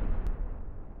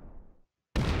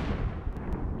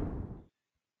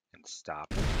and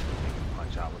stop him. Make him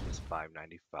punch out with his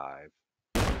 595.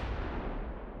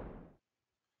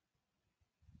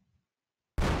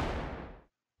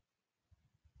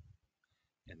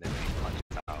 And then when he punches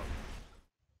out,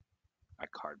 I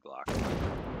card block.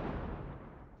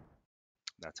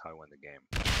 That's how I win the game.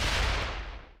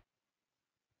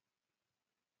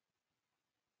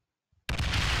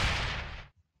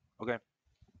 Okay.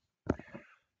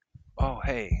 Oh,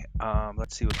 hey.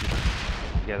 Let's see what you.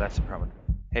 Yeah, that's the problem.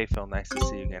 Hey, Phil. Nice to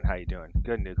see you again. How you doing?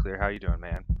 Good, Nuclear. How you doing,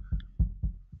 man?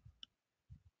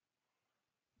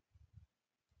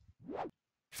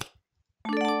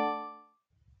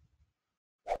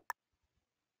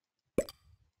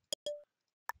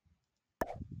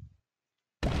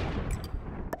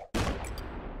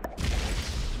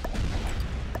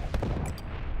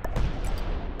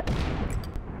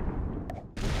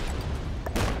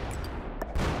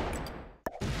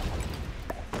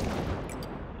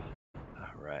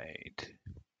 All right.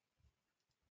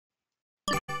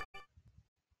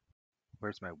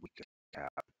 Where's my weakest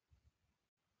cap?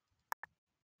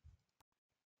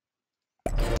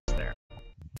 There.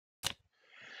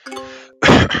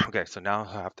 Okay, so now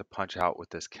I have to punch out with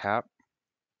this cap,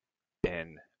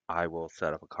 and I will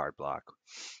set up a card block.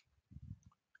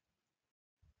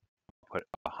 Put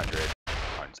 100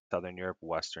 on Southern Europe,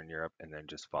 Western Europe, and then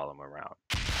just follow them around.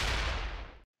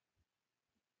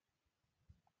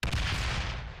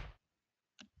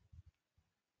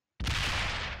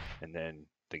 And then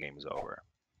the game is over.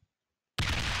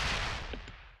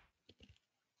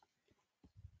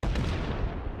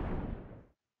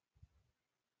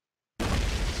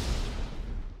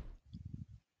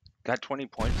 Got 20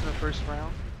 points in the first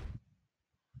round?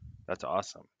 That's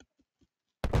awesome.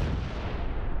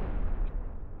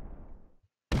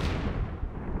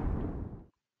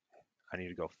 I need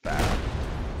to go fast.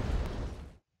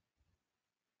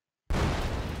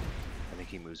 I think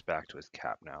he moves back to his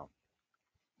cap now.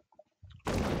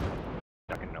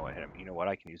 Not gonna know what hit him. You know what?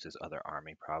 I can use his other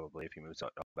army probably if he moves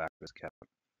back to his cap.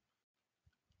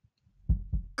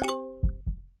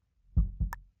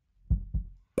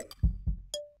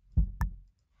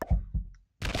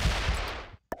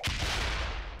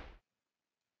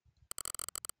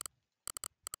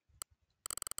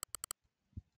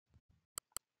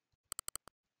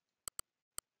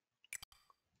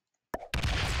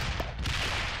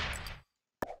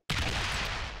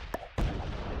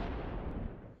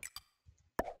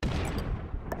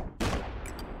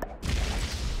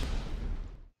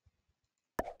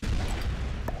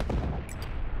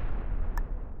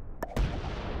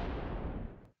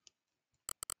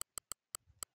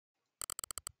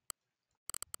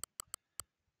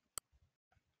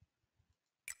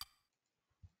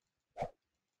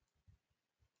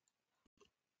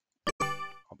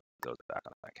 I'll put those back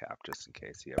on that cap just in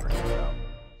case he ever gets out.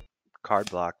 Card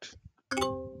blocked.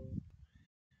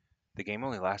 The game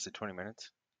only lasted 20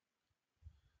 minutes.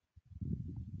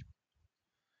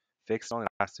 Fixed only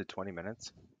lasted 20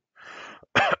 minutes.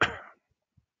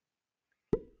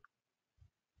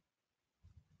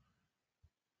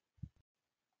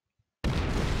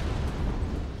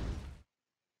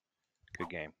 Good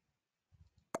game.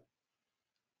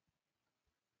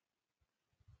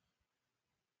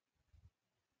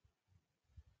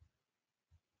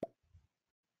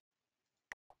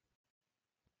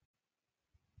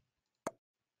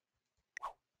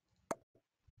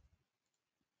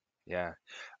 Yeah.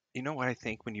 You know what I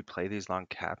think when you play these long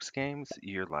caps games,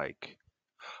 you're like,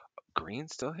 green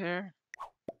still here?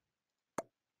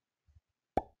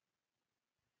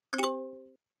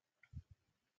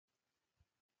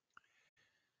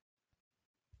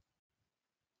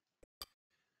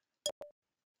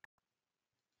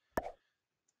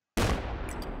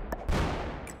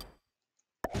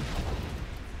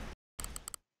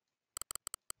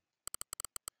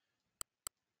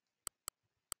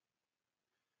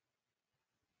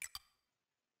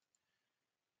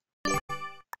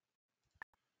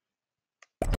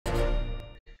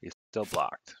 He's still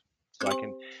blocked. So I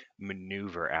can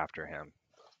maneuver after him.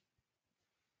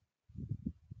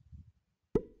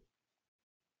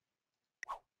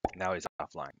 Now he's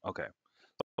offline. Okay.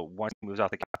 So once he moves out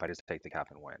the cap, I just take the cap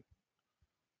and win.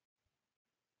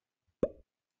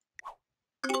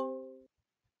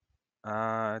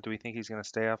 Do we think he's going to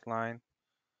stay offline?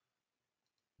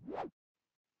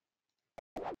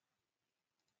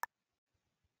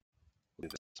 Do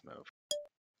this move.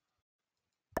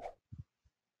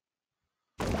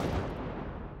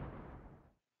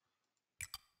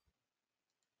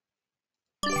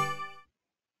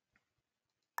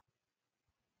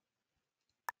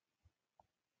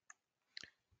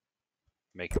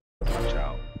 Make him punch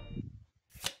out.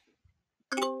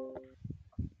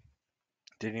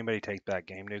 Did anybody take that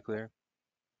game nuclear?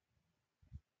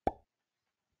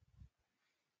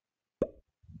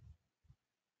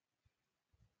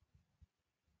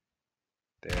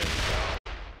 There we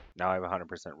go. Now I have a 100%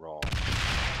 roll.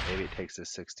 Maybe it takes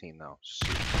this 16 though.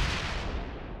 Shoot.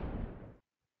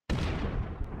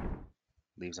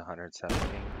 Leaves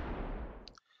 117.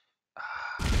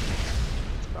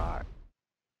 Spot.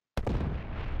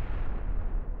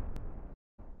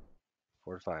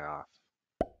 Fortify off.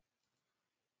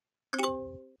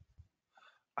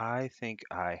 I think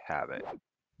I have it.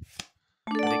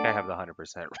 I think I have the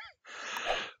 100%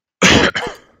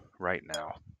 right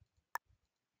now.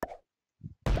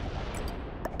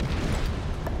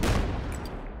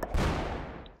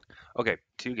 Okay,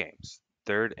 2 games.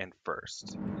 Third and first.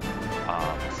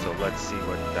 So let's see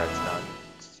what that's done.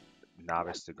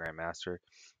 Novice to Grandmaster.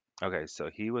 Okay, so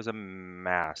he was a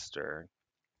master.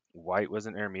 White was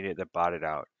an intermediate that botted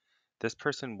out. This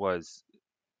person was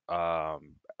a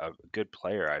good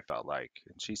player, I felt like,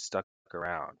 and she stuck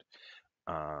around.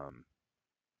 Um,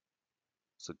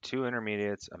 so 2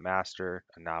 intermediates, a master,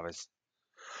 a novice,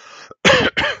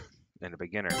 and a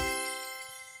beginner.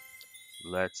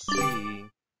 Let's see.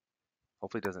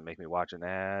 Hopefully it doesn't make me watch an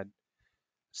ad.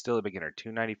 Still a beginner,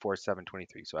 294,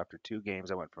 723. So after 2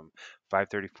 games, I went from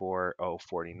 534,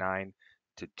 049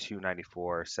 to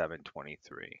 294,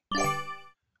 723.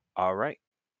 All right.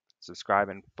 Subscribe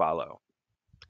and follow.